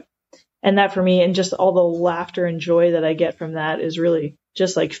 outlet. And that for me, and just all the laughter and joy that I get from that is really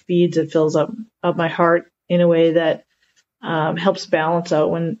just feeds and fills up my heart in a way that, helps balance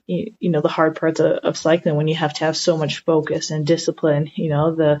out when, the hard parts of cycling, when you have to have so much focus and discipline.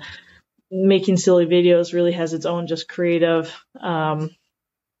 The making silly videos really has its own just creative,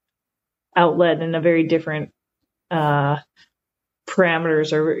 outlet, and a very different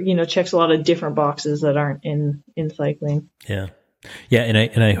parameters, or checks a lot of different boxes that aren't in cycling. Yeah,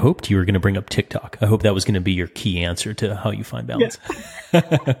 and I hoped you were going to bring up TikTok. I hope that was going to be your key answer to how you find balance.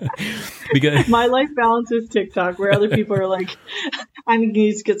 Yeah. Because my life balance is TikTok, where other people are I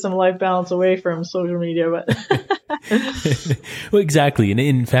need to get some life balance away from social media. But well, exactly. And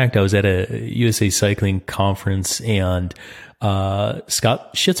in fact, I was at a USA Cycling conference, and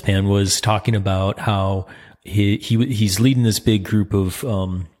Scott Schitzpan was talking about how he's leading this big group of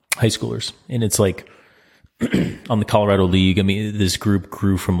high schoolers, and it's like on the Colorado League. I mean, this group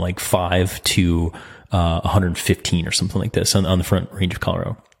grew from like 5 to 115 or something like this on the Front Range of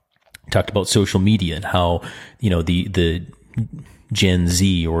Colorado. Talked about social media and how, the Gen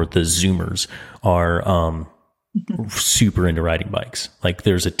Z or the Zoomers are super into riding bikes. Like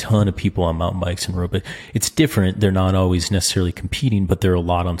there's a ton of people on mountain bikes and road, but it's different. They're not always necessarily competing, but they're a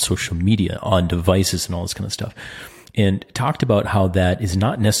lot on social media, on devices and all this kind of stuff. And talked about how that is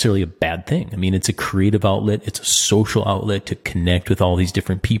not necessarily a bad thing. I mean, it's a creative outlet. It's a social outlet to connect with all these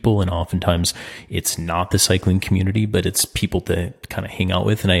different people. And oftentimes it's not the cycling community, but it's people to kind of hang out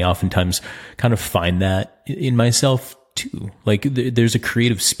with. And I oftentimes kind of find that in myself too. Like there's a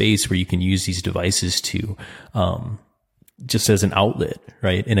creative space where you can use these devices to, just as an outlet,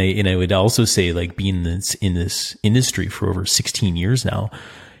 right? And I would also say, like, being in this industry for over 16 years now,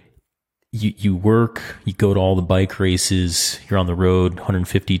 you work, you go to all the bike races, you're on the road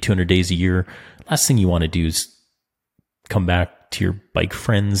 150, 200 days a year. Last thing you want to do is come back to your bike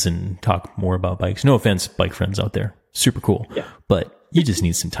friends and talk more about bikes. No offense, bike friends out there. Super cool. Yeah. But you just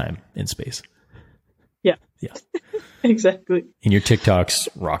need some time and space. Yeah. Yeah. Exactly. And your TikToks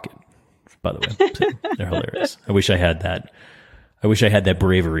rocket, by the way. So they're hilarious. I wish I had that. I wish I had that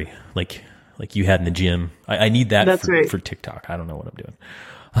bravery like you had in the gym. I need that for TikTok. I don't know what I'm doing.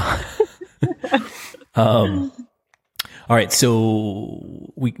 All right.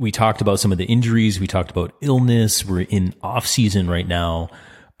 So we talked about some of the injuries. We talked about illness. We're in off season right now.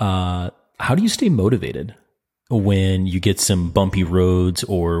 How do you stay motivated when you get some bumpy roads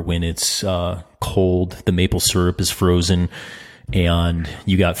or when it's cold, the maple syrup is frozen, and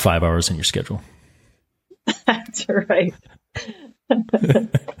you got 5 hours in your schedule? That's right.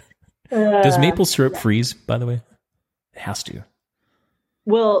 Does maple syrup freeze, by the way? It has to.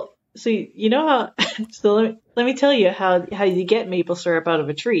 Well, so you know how, so let me tell you how you get maple syrup out of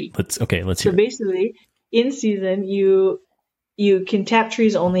a tree. Let's hear So basically, in season, you can tap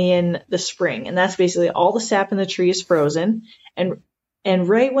trees only in the spring, and that's basically all the sap in the tree is frozen. And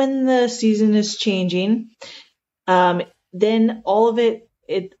right when the season is changing, then all of it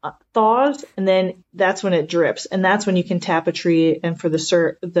thaws, and then that's when it drips, and that's when you can tap a tree and for the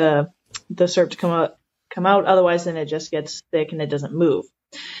syrup to come out. Otherwise, then it just gets thick and it doesn't move.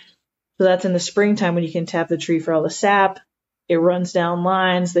 So that's in the springtime when you can tap the tree for all the sap. It runs down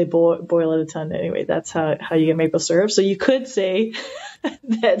lines. They boil it a ton. Anyway, that's how you get maple syrup. So you could say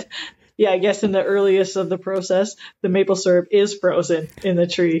that, yeah, I guess in the earliest of the process, the maple syrup is frozen in the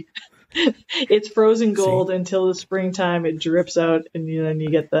tree. It's frozen gold until the springtime. It drips out, and then you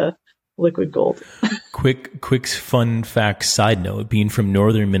get the liquid gold. Quick fun fact side note, being from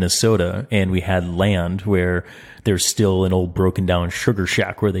northern Minnesota, and we had land where there's still an old broken down sugar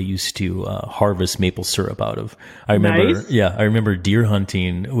shack where they used to harvest maple syrup out of. I remember deer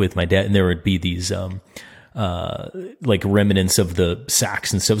hunting with my dad, and there would be these like remnants of the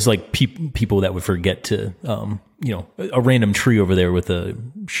sacks and stuff. It's like people that would forget to a random tree over there with a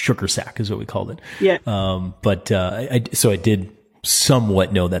sugar sack is what we called it. Yeah. But I did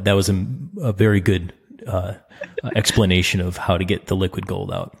somewhat know that was a very good explanation of how to get the liquid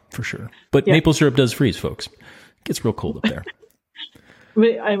gold out, for sure. But maple syrup does freeze, folks. It gets real cold up there.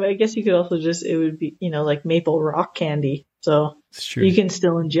 But I guess you could also it would be, like maple rock candy. So you can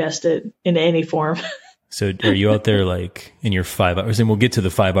still ingest it in any form. So are you out there like in your 5 hours? And we'll get to the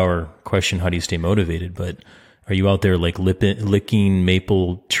 5 hour question, how do you stay motivated? But are you out there like licking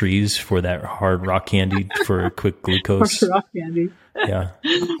maple trees for that hard rock candy for a quick glucose? Hard rock candy. Yeah.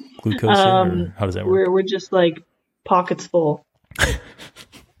 Glucose, or how does that work? We're just like pockets full.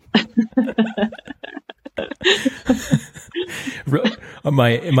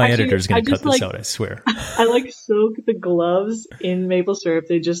 My editor's going to cut this out, I swear. I soak the gloves in maple syrup.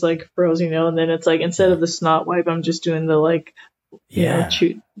 They just froze, and then it's instead of the snot wipe, I'm just doing the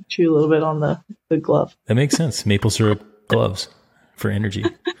chew a little bit on the glove. That makes sense. Maple syrup gloves for energy.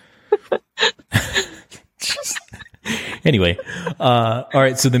 Anyway, all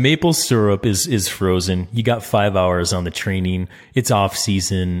right. So the maple syrup is frozen. You got 5 hours on the training. It's off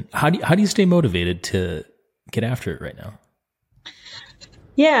season. How do you stay motivated to get after it right now?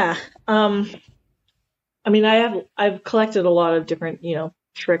 Yeah. I've collected a lot of different,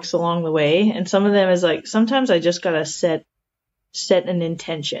 tricks along the way. And some of them is sometimes I just got to set an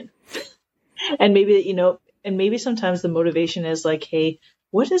intention. And maybe sometimes the motivation is hey,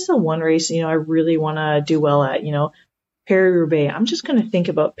 what is the one race, I really want to do well at, Paris-Roubaix. I'm just going to think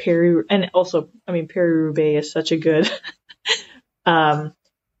about and also, Paris-Roubaix is such a good,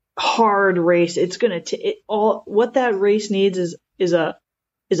 hard race. It's going to, what that race needs is a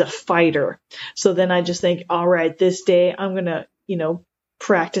fighter. So then I just think, all right, this day I'm going to,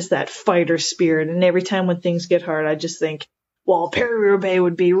 practice that fighter spirit. And every time when things get hard, I just think, well, Paris-Roubaix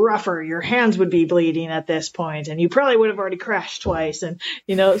would be rougher. Your hands would be bleeding at this point, and you probably would have already crashed twice. And,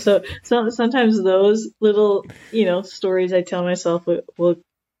 so sometimes those little, stories I tell myself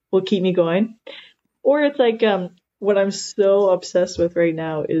will keep me going. Or it's like, what I'm so obsessed with right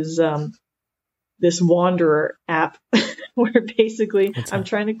now is, this Wanderer app where basically I'm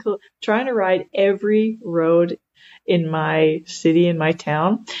trying to ride every road in my city, in my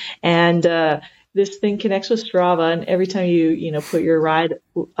town. And, this thing connects with Strava, and every time you put your ride,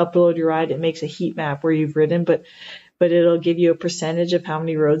 upload your ride, it makes a heat map where you've ridden, but it'll give you a percentage of how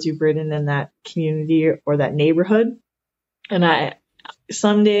many roads you've ridden in that community or that neighborhood. And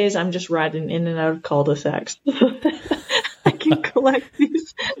some days I'm just riding in and out of cul-de-sacs. I can collect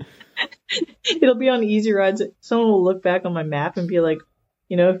these. It'll be on easy rides. Someone will look back on my map and be like,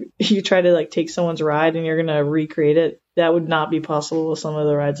 if you try to like take someone's ride and you're going to recreate it, that would not be possible with some of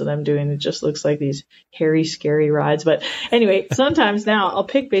the rides that I'm doing. It just looks like these hairy, scary rides. But anyway, sometimes now I'll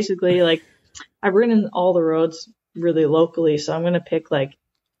pick basically like I've ridden all the roads really locally. So I'm going to pick like,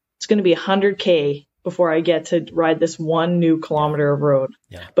 it's going to be 100K before I get to ride this 1 new kilometer of road.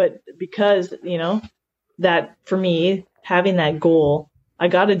 Yeah. But because, that for me, having that goal, I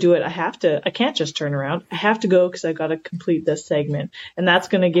got to do it. I can't just turn around. I have to go because I got to complete this segment. And that's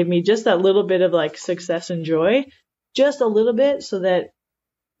going to give me just that little bit of like success and joy, just a little bit, so that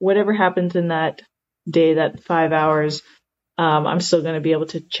whatever happens in that day, that 5 hours, I'm still going to be able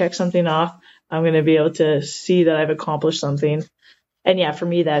to check something off. I'm going to be able to see that I've accomplished something. And yeah, for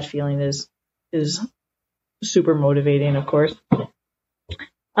me, that feeling is super motivating, of course.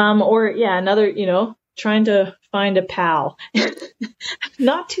 Another, trying to find a pal.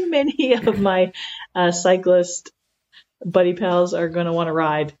 Not too many of my cyclist buddy pals are going to want to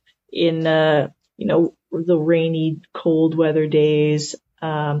ride in, the rainy, cold weather days.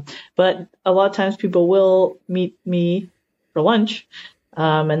 But a lot of times people will meet me for lunch.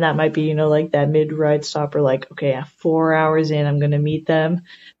 And that might be, like that mid-ride stop or like, okay, 4 hours in, I'm going to meet them.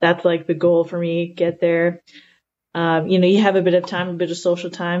 That's like the goal for me. Get there. You have a bit of time, a bit of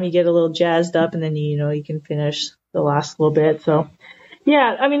social time. You get a little jazzed up, and then, you can finish the last little bit. So,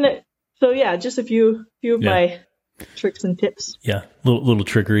 yeah, just a few of my tricks and tips. Yeah, little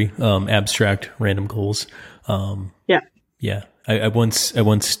trickery, abstract, random goals. Yeah. I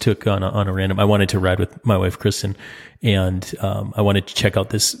once took on a random. I wanted to ride with my wife Kristen, and I wanted to check out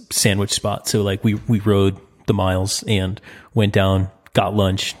this sandwich spot. So like we rode the miles and went down, got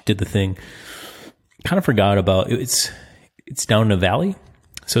lunch, did the thing. Kind of forgot about it's down in a valley,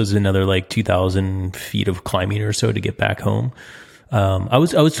 so it's another like 2,000 feet of climbing or so to get back home. I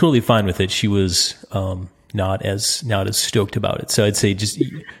was totally fine with it. She was not as stoked about it. So I'd say just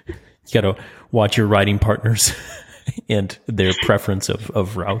you got to watch your riding partners and their preference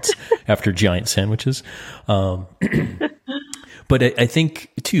of routes after giant sandwiches. But I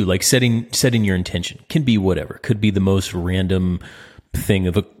think too, like setting your intention can be whatever. Could be the most random thing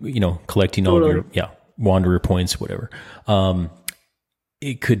of collecting all of your wanderer points, whatever.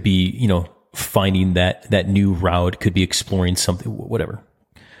 It could be finding that new route. Could be exploring something, whatever.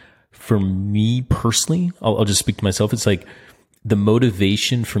 For me personally, I'll just speak to myself. It's like the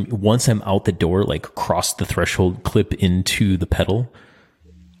motivation from once I'm out the door, like cross the threshold, clip into the pedal,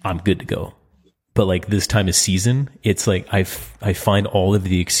 I'm good to go. But like this time of season, it's like I find all of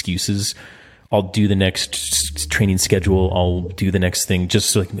the excuses. I'll do the next training schedule. I'll do the next thing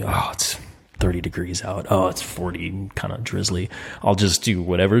just like, it's 30 degrees out. Oh, it's 40, kind of drizzly. I'll just do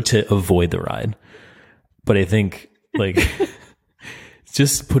whatever to avoid the ride. But I think like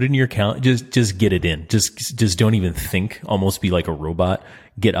just put it in your count. Just get it in. Just don't even think. Almost be like a robot.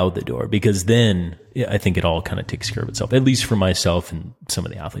 Get out the door, because then I think it all kind of takes care of itself. At least for myself and some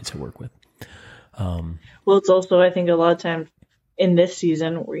of the athletes I work with. Well, it's also, I think a lot of times in this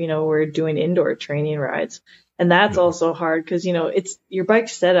season, we're doing indoor training rides, and that's also hard because, it's your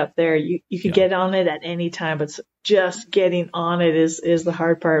bike's set up there. You could get on it at any time, but just getting on it is the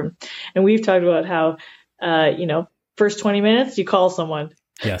hard part. And we've talked about how, first 20 minutes, you call someone.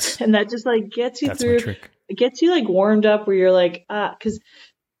 Yes. And that just like gets you That's through, my trick. it gets you like warmed up where you're like, cause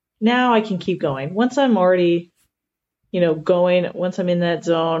now I can keep going. Once I'm already, going, once I'm in that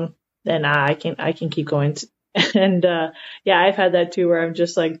zone, then I can keep going. And, I've had that too, where I'm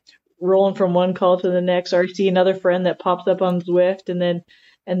just like rolling from one call to the next, or I see another friend that pops up on Zwift, and then,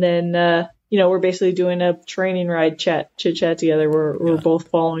 we're basically doing a training ride chit chat together. We're both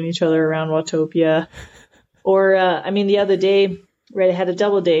following each other around Watopia. Or, the other day, right, I had a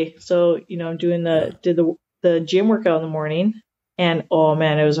double day. So, I'm doing did the gym workout in the morning, and oh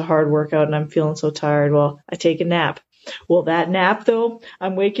man, it was a hard workout and I'm feeling so tired. Well, I take a nap. Well, that nap though,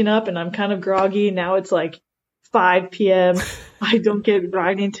 I'm waking up and I'm kind of groggy. Now it's like 5 p.m. I don't get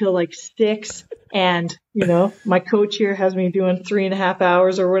riding till like 6. And, my coach here has me doing 3.5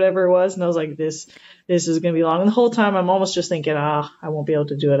 hours or whatever it was. And I was like, this is going to be long. And the whole time I'm almost just thinking, I won't be able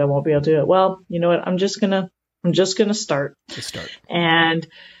to do it. I won't be able to do it. Well, you know what? I'm just going to start. Just start. And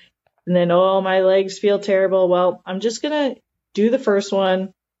then, my legs feel terrible. Well, I'm just going to do the first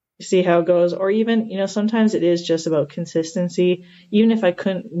one, see how it goes. Or even, sometimes it is just about consistency. Even if I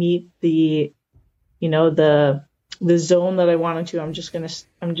couldn't meet the zone that I wanted to, I'm just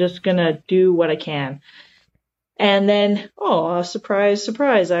gonna do what I can. And then, surprise,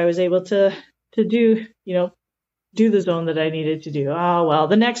 surprise, I was able to do the zone that I needed to do. Oh, well,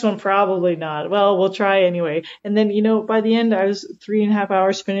 the next one, probably not. Well, we'll try anyway. And then, by the end, I was 3.5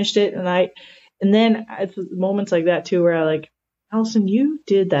 hours, finished it. And then it's moments like that too, where I like, Allison, you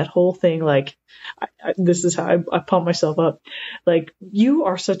did that whole thing. Like, this is how I pump myself up. Like, you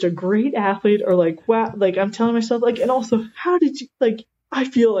are such a great athlete, or like, wow, like I'm telling myself, like, and also, how did you, like, I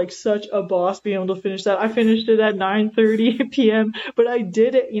feel like such a boss being able to finish that. I finished it at 9:30 p.m., but I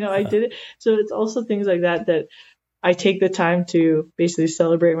did it, I did it. So it's also things like that I take the time to basically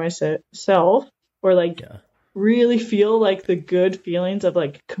celebrate myself, or like, really feel like the good feelings of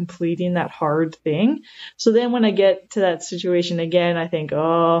like completing that hard thing. So then when I get to that situation again, I think,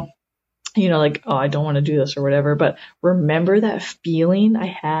 I don't want to do this or whatever, but remember that feeling I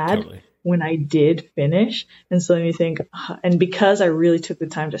had when I did finish. And so then you think, and because I really took the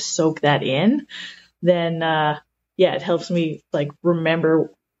time to soak that in, then, it helps me like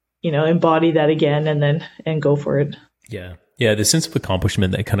remember, embody that again and go for it. Yeah. Yeah, the sense of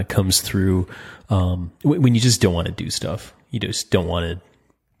accomplishment that kind of comes through when you just don't want to do stuff. You just don't want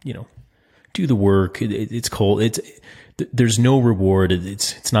to, do the work. It's cold. There's no reward.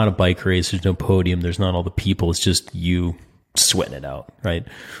 It's not a bike race. There's no podium. There's not all the people. It's just you sweating it out, right?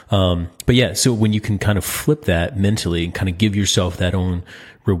 But yeah, so when you can kind of flip that mentally and kind of give yourself that own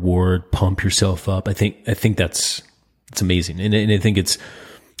reward, pump yourself up, I think it's amazing, and I think it's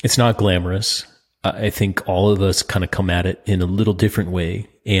not glamorous. I think all of us kind of come at it in a little different way.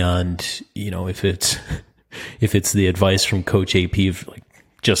 And, if it's the advice from Coach AP of like,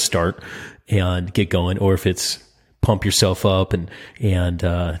 just start and get going, or if it's pump yourself up and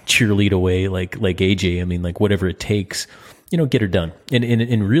cheerlead away like AJ, I mean, like whatever it takes, get her done.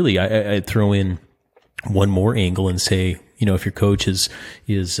 And really I throw in one more angle and say, if your coach is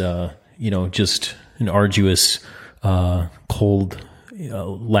just an arduous, cold,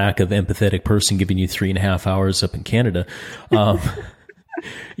 lack of empathetic person giving you 3.5 hours up in Canada. The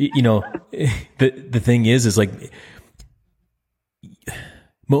thing is like,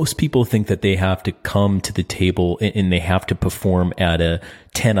 most people think that they have to come to the table and they have to perform at a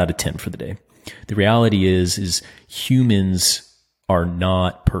 10 out of 10 for the day. The reality is humans are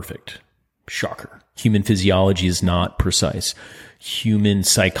not perfect. Shocker. Human physiology is not precise. Human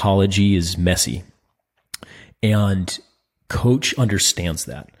psychology is messy. And coach understands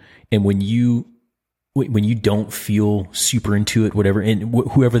that. And when you don't feel super into it, whatever, and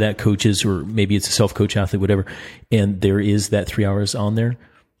whoever that coach is, or maybe it's a self-coach athlete, whatever, and there is that 3 hours on there,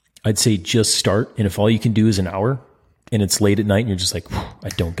 I'd say just start. And if all you can do is an hour and it's late at night and you're just like, I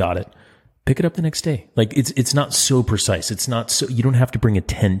don't got it, pick it up the next day. Like it's not so precise. It's not so, you don't have to bring a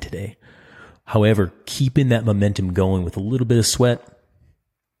 10 today. However, keeping that momentum going with a little bit of sweat,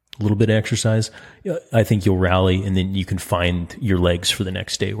 a little bit of exercise, I think you'll rally, and then you can find your legs for the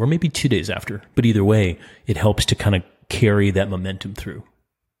next day or maybe 2 days after. But either way, it helps to kind of carry that momentum through.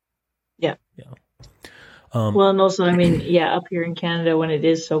 Yeah. Well, and also, I mean, up here in Canada when it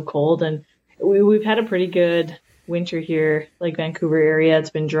is so cold, and we've had a pretty good winter here, like Vancouver area. It's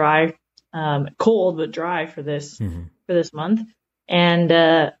been dry, cold, but dry for this month. And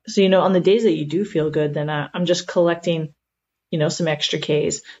so, on the days that you do feel good, then I'm just collecting some extra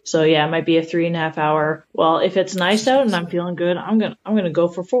Ks. So it might be a 3.5 hour. Well, if it's nice out and I'm feeling good, I'm going to go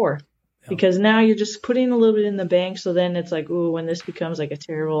for 4 because now you're just putting a little bit in the bank. So then it's like, ooh, when this becomes like a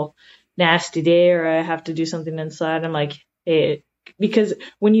terrible, nasty day, or I have to do something inside, I'm like, hey, because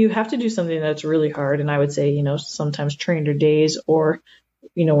when you have to do something that's really hard, and I would say, sometimes trainer days, or,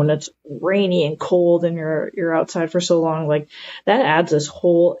 when it's rainy and cold and you're outside for so long, like that adds this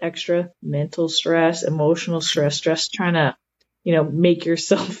whole extra mental stress, emotional stress trying to, make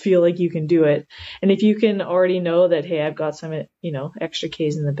yourself feel like you can do it. And if you can already know that, hey, I've got some, extra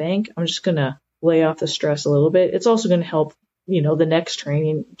Ks in the bank, I'm just going to lay off the stress a little bit. It's also going to help, the next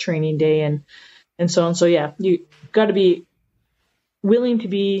training day and so on. So you got to be willing to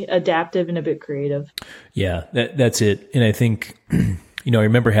be adaptive and a bit creative. Yeah, that's it. And I think, I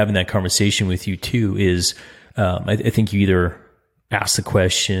remember having that conversation with you too, is I think you either ask the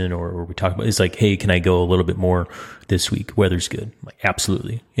question or we talk about, it's like, hey, can I go a little bit more this week? Weather's good. I'm like,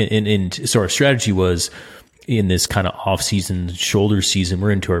 absolutely. And so our strategy was in this kind of off season, shoulder season,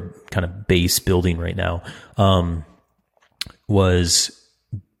 we're into our kind of base building right now, was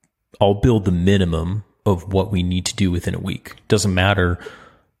I'll build the minimum of what we need to do within a week. Doesn't matter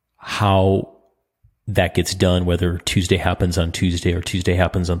how that gets done, whether Tuesday happens on Tuesday or Tuesday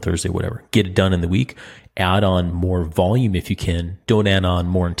happens on Thursday, whatever. Get it done in the week. Add on more volume if you can. Don't add on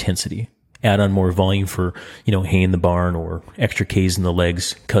more intensity. Add on more volume for, hay in the barn or extra Ks in the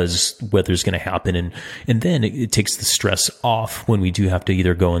legs, because weather's going to happen. And then it takes the stress off when we do have to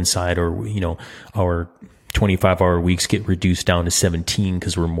either go inside or, our 25-hour weeks get reduced down to 17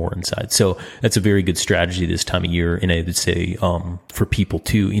 because we're more inside. So that's a very good strategy this time of year. And I would say, for people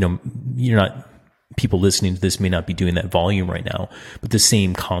too, people listening to this may not be doing that volume right now, but the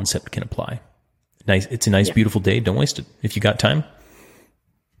same concept can apply. Nice. It's a nice, beautiful day. Don't waste it. If you got time,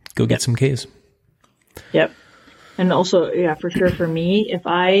 go get some Ks. Yep. And also, for sure for me, if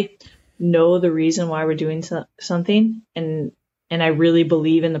I know the reason why we're doing something and I really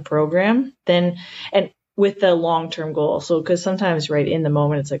believe in the program, then, and with the long-term goal. So, because sometimes right in the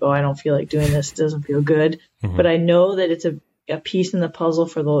moment, it's like, oh, I don't feel like doing this. It doesn't feel good. Mm-hmm. But I know that it's a piece in the puzzle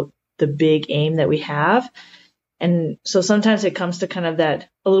for the big aim that we have. And so sometimes it comes to kind of that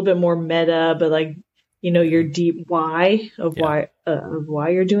a little bit more meta, but like, your deep why of why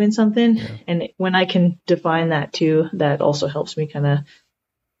you're doing something. Yeah. And when I can define that too, that also helps me kind of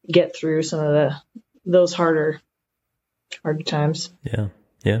get through some of those harder times. Yeah.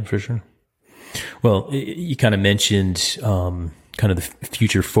 Yeah, for sure. Well, you kind of mentioned, kind of the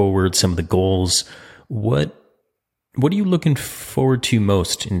future forward, some of the goals. What are you looking forward to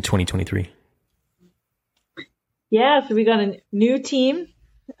most in 2023? Yeah, so we got a new team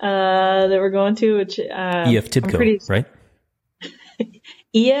that we're going to, which EF Tibco, right?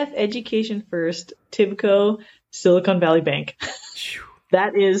 EF Education First, Tibco, Silicon Valley Bank.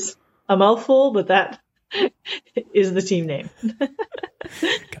 That is a mouthful, but that is the team name.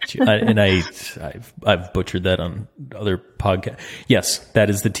 Got you. I've butchered that on other podcasts. Yes, that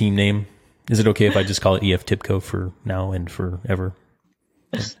is the team name. Is it okay if I just call it EF Tibco for now and forever?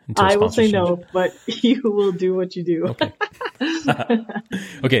 I will say no, but you will do what you do. Okay.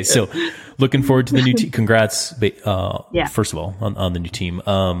 Okay, so looking forward to the new team. Congrats, first of all, on the new team.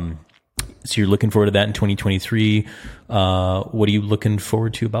 So you're looking forward to that in 2023. What are you looking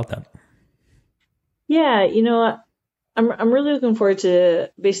forward to about that? Yeah, I'm really looking forward to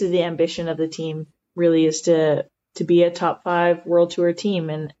basically the ambition of the team really is to be a top 5 World Tour team.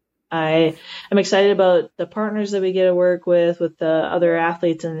 And I'm excited about the partners that we get to work with the other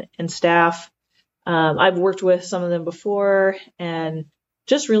athletes and staff. I've worked with some of them before, and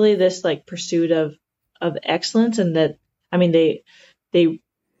just really this like pursuit of excellence, and that, I mean, they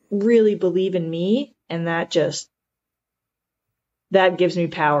really believe in me, and that gives me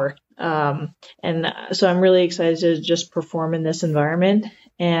power. And so I'm really excited to just perform in this environment.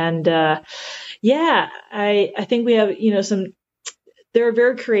 And, I think we have, they're a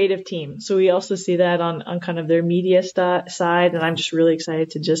very creative team. So we also see that on kind of their media side. And I'm just really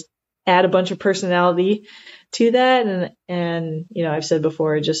excited to just add a bunch of personality to that. And, I've said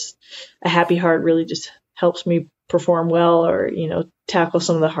before, just a happy heart really just helps me perform well, or, tackle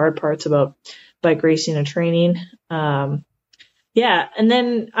some of the hard parts about bike racing and training. And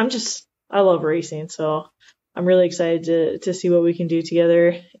then I love racing. So I'm really excited to see what we can do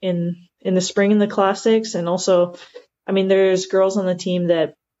together in the spring in the classics. And also, I mean, there's girls on the team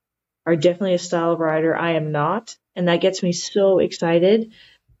that are definitely a style of rider I am not. And that gets me so excited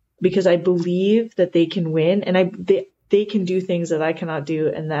because I believe that they can win, and they can do things that I cannot do.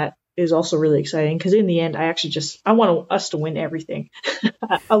 And that is also really exciting because in the end, I want us to win everything.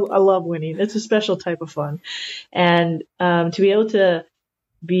 I love winning. It's a special type of fun. And to be able to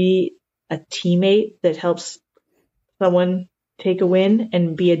be a teammate that helps someone take a win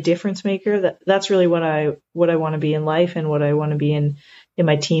and be a difference maker, that's really what I want to be in life, and what I want to be in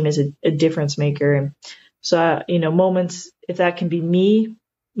my team is a difference maker. And so, moments, if that can be me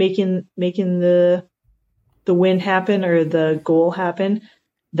making the win happen or the goal happen,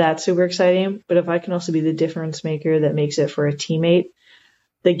 that's super exciting. But if I can also be the difference maker that makes it for a teammate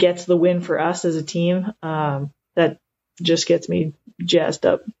that gets the win for us as a team, that just gets me jazzed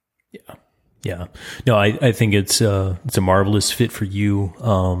up. Yeah. No, I think it's a marvelous fit for you.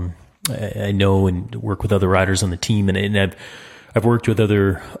 I know and work with other riders on the team, and I've worked with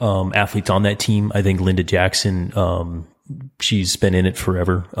other athletes on that team. I think Linda Jackson, she's been in it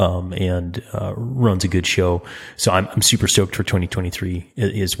forever, and runs a good show. So I'm super stoked for 2023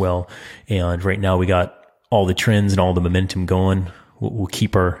 as well. And right now we got all the trends and all the momentum going. We'll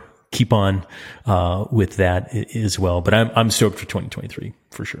keep on with that as well. But I'm stoked for 2023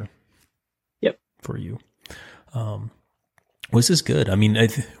 for sure. Yep. For you. Well, this is good. I mean,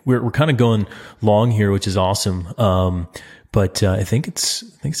 we're kind of going long here, which is awesome. But I think it's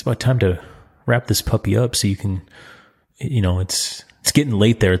about time to wrap this puppy up so you can, it's getting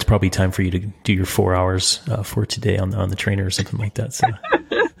late there. It's probably time for you to do your 4 hours for today on the trainer or something like that. So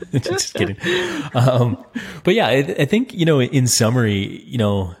just kidding. But yeah, I think, in summary,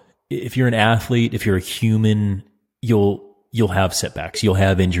 if you're an athlete, if you're a human, you'll have setbacks, you'll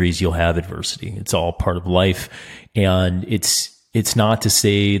have injuries, you'll have adversity. It's all part of life. And it's not to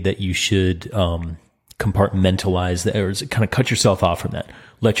say that you should, compartmentalize that or kind of cut yourself off from that.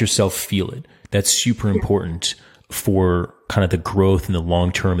 Let yourself feel it. That's super important for kind of the growth and the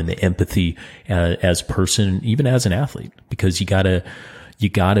long term and the empathy as a person, even as an athlete, because you gotta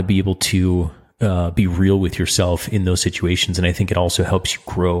be able to be real with yourself in those situations. And I think it also helps you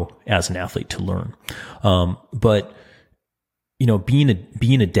grow as an athlete to learn. But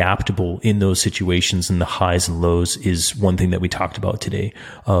being adaptable in those situations and the highs and lows is one thing that we talked about today,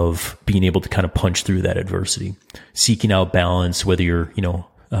 of being able to kind of punch through that adversity, seeking out balance, whether you're,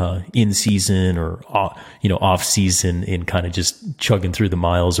 in season or, off season, in kind of just chugging through the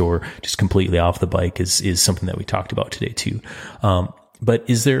miles or just completely off the bike is something that we talked about today too. But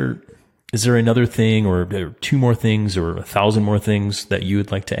is there another thing or two more things or 1,000 more things that you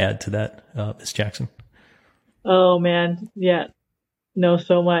would like to add to that, Ms. Jackson? Oh man. Yeah. No,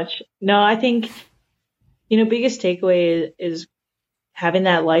 so much. No, I think, biggest takeaway is having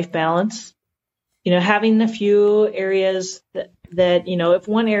that life balance, having a few areas that, if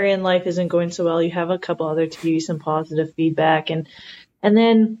one area in life isn't going so well, you have a couple other to give you some positive feedback and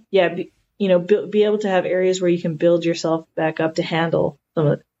then, be able to have areas where you can build yourself back up to handle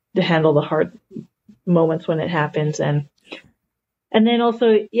the hard moments when it happens. And then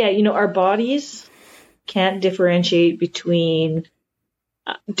also, our bodies can't differentiate between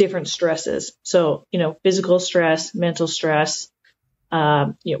different stresses. So, physical stress, mental stress,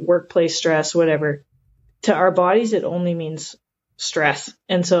 workplace stress, whatever. To our bodies, it only means stress.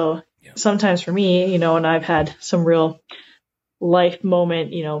 And so sometimes for me, and I've had some real life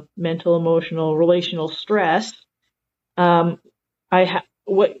moment, mental, emotional, relational stress. What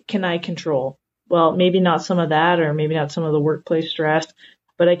can I control? Well, maybe not some of that, or maybe not some of the workplace stress,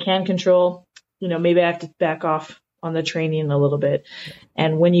 but I can control, maybe I have to back off on the training a little bit.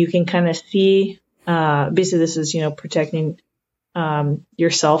 And when you can kind of see, basically this is, protecting,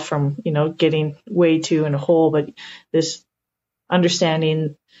 yourself from, getting way too in a hole, but this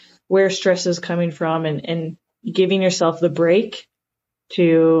understanding where stress is coming from and giving yourself the break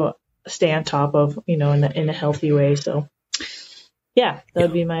to stay on top of, in a healthy way. So that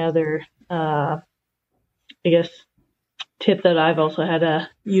would be my other, I guess, tip that I've also had to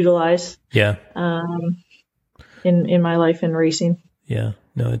utilize. Yeah. In my life in racing. Yeah.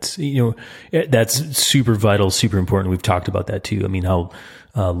 No, it's, that's super vital, super important. We've talked about that too. I mean, how,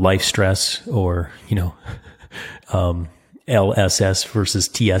 life stress or, LSS versus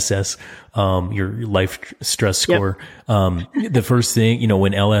TSS, your life stress score. Yep. The first thing,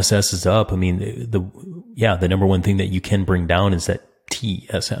 when LSS is up, I mean, the number one thing that you can bring down is that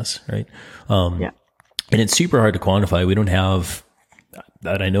TSS, right? And it's super hard to quantify. We don't have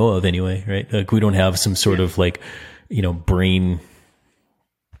that I know of anyway, right? Like we don't have some sort of brain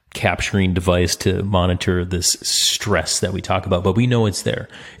capturing device to monitor this stress that we talk about, but we know it's there.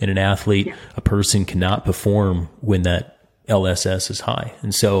 In an athlete, a person cannot perform when that LSS is high.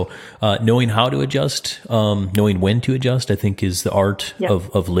 And so, knowing how to adjust, knowing when to adjust, I think is the art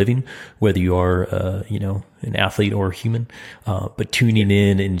of living, whether you are, an athlete or a human, but tuning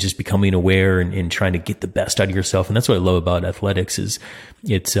in and just becoming aware and trying to get the best out of yourself. And that's what I love about athletics is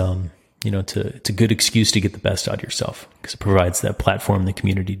it's a good excuse to get the best out of yourself because it provides that platform in the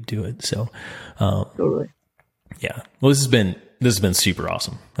community to do it. So, totally. Yeah. Well, this has been super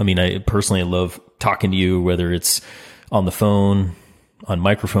awesome. I mean, I personally love talking to you, whether it's on the phone, on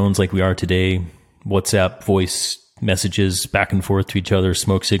microphones like we are today, WhatsApp, voice messages back and forth to each other,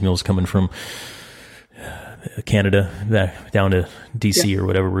 smoke signals coming from Canada back down to DC or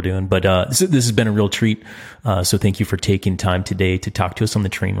whatever we're doing. But this has been a real treat. So thank you for taking time today to talk to us on the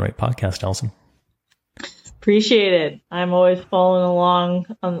Train Right podcast, Allison. Appreciate it. I'm always following along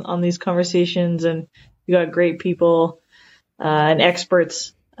on these conversations, and you got great people and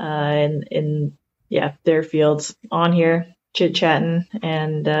experts in their fields on here chit chatting,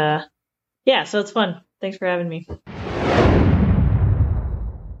 and so it's fun. Thanks for having me.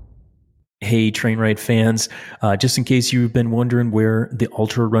 Hey, Trainwright fans, just in case you've been wondering where the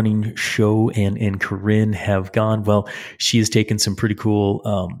ultra running show and Corinne have gone, well, she has taken some pretty cool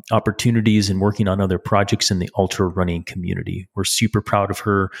opportunities and working on other projects in the ultra running community. We're super proud of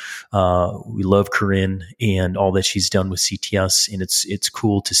her. We love Corinne and all that she's done with CTS, and it's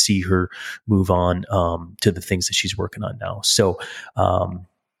cool to see her move on to the things that she's working on now. So,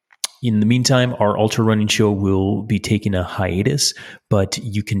 in the meantime, our ultra running show will be taking a hiatus, but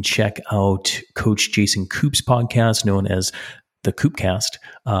you can check out Coach Jason Koop's podcast, known as the Koopcast,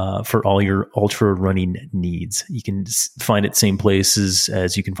 for all your ultra running needs. You can find it same places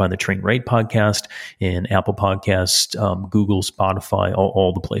as you can find the Train Right podcast in Apple Podcast, Google, Spotify,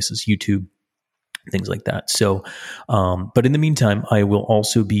 all the places, YouTube, things like that. So, but in the meantime, I will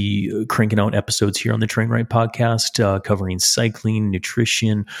also be cranking out episodes here on the Train Right podcast, covering cycling,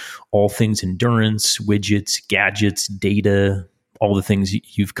 nutrition, all things endurance, widgets, gadgets, data, all the things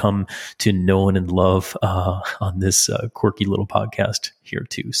you've come to know and love on this quirky little podcast here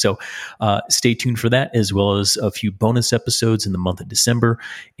too. So stay tuned for that, as well as a few bonus episodes in the month of December,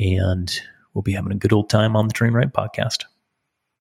 and we'll be having a good old time on the Train Right podcast.